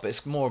self-help.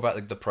 It's more about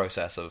like the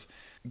process of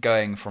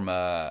going from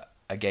a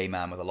gay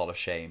man with a lot of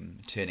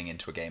shame turning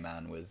into a gay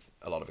man with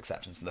a lot of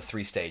acceptance, and the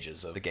 3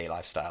 stages of the gay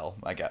lifestyle.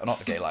 I guess not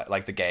the gay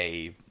like the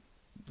gay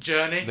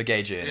journey. The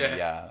gay journey,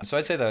 yeah. So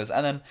I'd say those.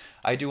 And then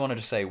I do want to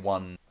just say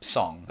one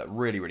song that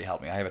really, really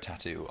helped me. I have a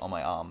tattoo on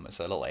my arm. It's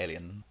a little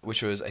alien,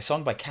 which was a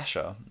song by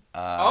Kesha.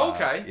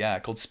 Okay. Yeah,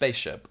 called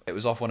Spaceship. It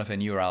was off one of her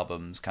newer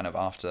albums, kind of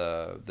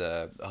after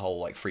the whole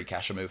like Free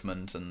Kesha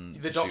movement and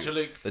the Dr.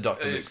 Luke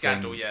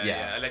scandal. Thing.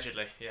 Yeah,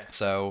 allegedly. Yeah.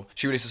 So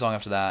she released a song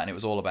after that, and it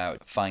was all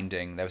about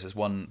finding. There was this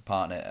one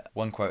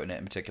quote in it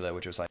in particular,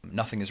 which was like,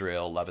 "Nothing is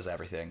real, love is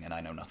everything, and I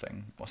know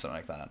nothing," or something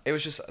like that. It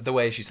was just the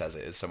way she says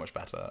it is so much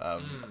better.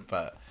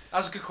 But that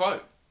was a good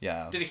quote.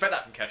 Yeah. Didn't expect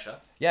that from Kesha.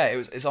 Yeah,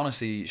 it's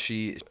honestly,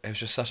 it was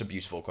just such a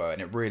beautiful quote,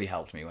 and it really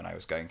helped me when I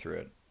was going through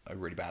it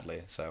really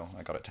badly, so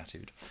I got it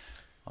tattooed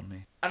on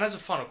me. And as a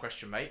final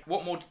question, mate,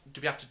 what more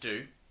do we have to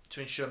do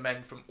to ensure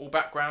men from all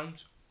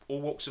backgrounds, all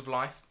walks of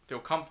life, feel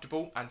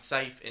comfortable and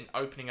safe in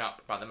opening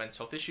up about their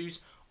mental health issues,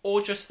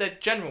 or just their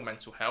general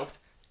mental health,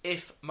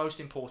 if,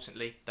 most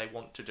importantly, they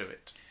want to do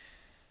it?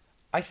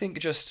 I think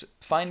just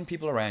find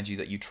people around you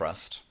that you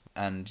trust,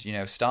 and,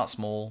 start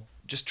small.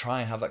 Just try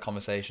and have that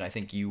conversation. I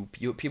think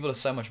people are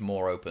so much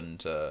more open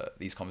to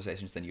these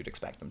conversations than you'd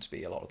expect them to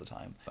be a lot of the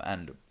time.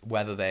 And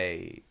whether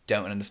they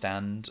don't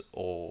understand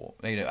or,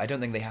 I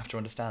don't think they have to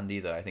understand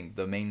either. I think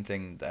the main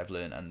thing that I've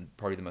learned, and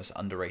probably the most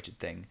underrated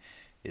thing,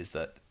 is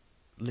that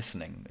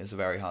listening is a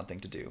very hard thing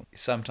to do.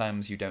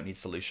 Sometimes you don't need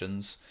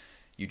solutions.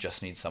 You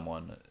just need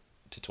someone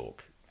to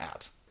talk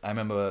at. I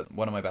remember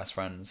one of my best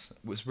friends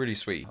was really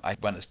sweet. I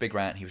went this big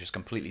rant, he was just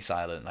completely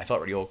silent, and I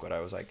felt really awkward. I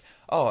was like,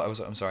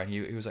 I'm sorry. And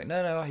he was like,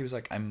 no. He was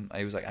like, I'm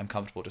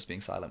comfortable just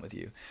being silent with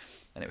you.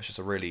 And it was just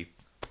a really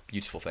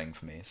beautiful thing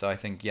for me. So I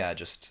think, yeah,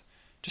 just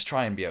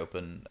try and be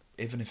open,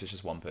 even if it's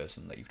just one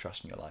person that you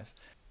trust in your life.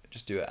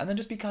 Just do it. And then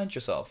just be kind to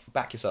yourself.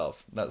 Back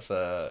yourself. That's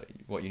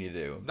what you need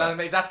to do.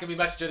 If that's going to be the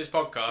message of this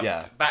podcast.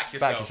 Yeah. Back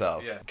yourself. Back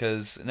yourself.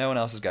 Because no one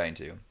else is going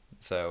to.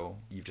 So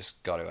you've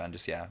just got to, and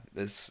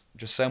there's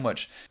just so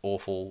much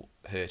awful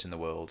hurt in the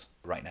world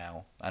right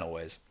now and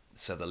always.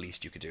 So the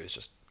least you could do is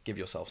just give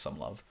yourself some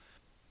love.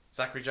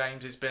 Zachary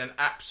James, it's been an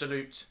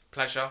absolute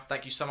pleasure.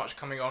 Thank you so much for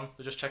coming on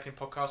the Just Checking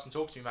podcast and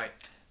talking to me, mate.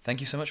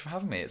 Thank you so much for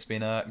having me. It's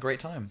been a great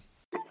time.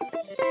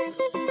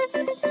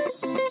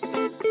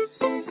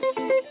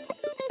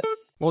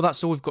 Well,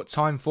 that's all we've got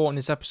time for in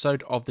this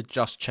episode of the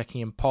Just Checking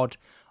In pod.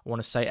 I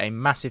want to say a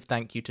massive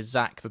thank you to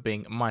Zach for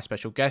being my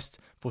special guest,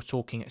 for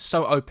talking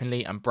so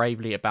openly and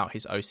bravely about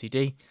his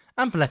OCD,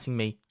 and for letting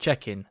me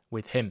check in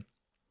with him.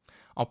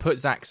 I'll put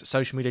Zach's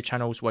social media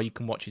channels where you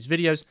can watch his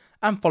videos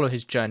and follow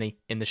his journey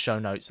in the show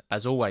notes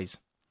as always.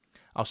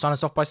 I'll sign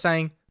us off by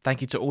saying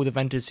thank you to all the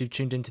venters who've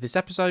tuned into this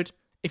episode.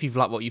 If you've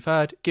liked what you've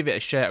heard, give it a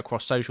share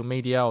across social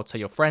media, or tell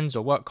your friends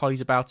or work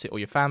colleagues about it, or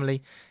your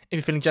family. If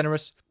you're feeling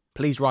generous,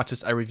 please write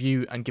us a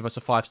review and give us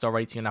a 5-star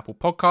rating on Apple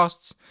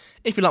Podcasts.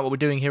 If you like what we're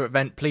doing here at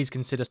Vent, please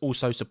consider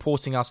also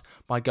supporting us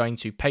by going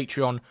to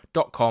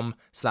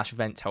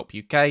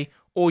patreon.com/VentHelpUK,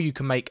 or you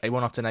can make a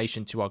one-off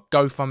donation to our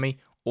GoFundMe,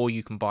 or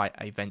you can buy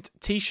a Vent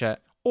t-shirt,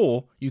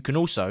 or you can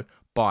also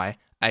buy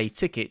a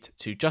ticket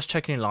to Just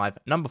Checking In Live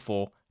number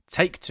 4,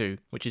 Take 2,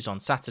 which is on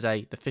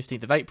Saturday, the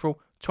 15th of April,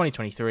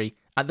 2023,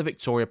 at the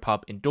Victoria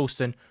Pub in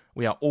Dalston.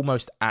 We are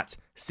almost at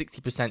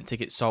 60%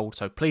 tickets sold,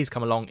 so please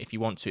come along if you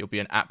want to. It'll be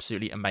an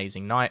absolutely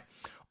amazing night.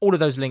 All of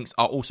those links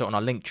are also on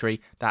our link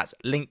tree. That's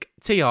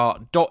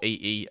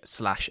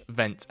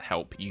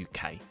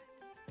linktr.ee/VentHelpUK.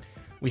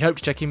 We hope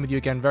to check in with you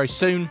again very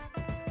soon.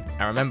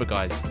 And remember,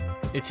 guys,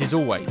 it is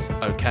always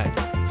okay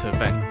to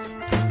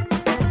vent.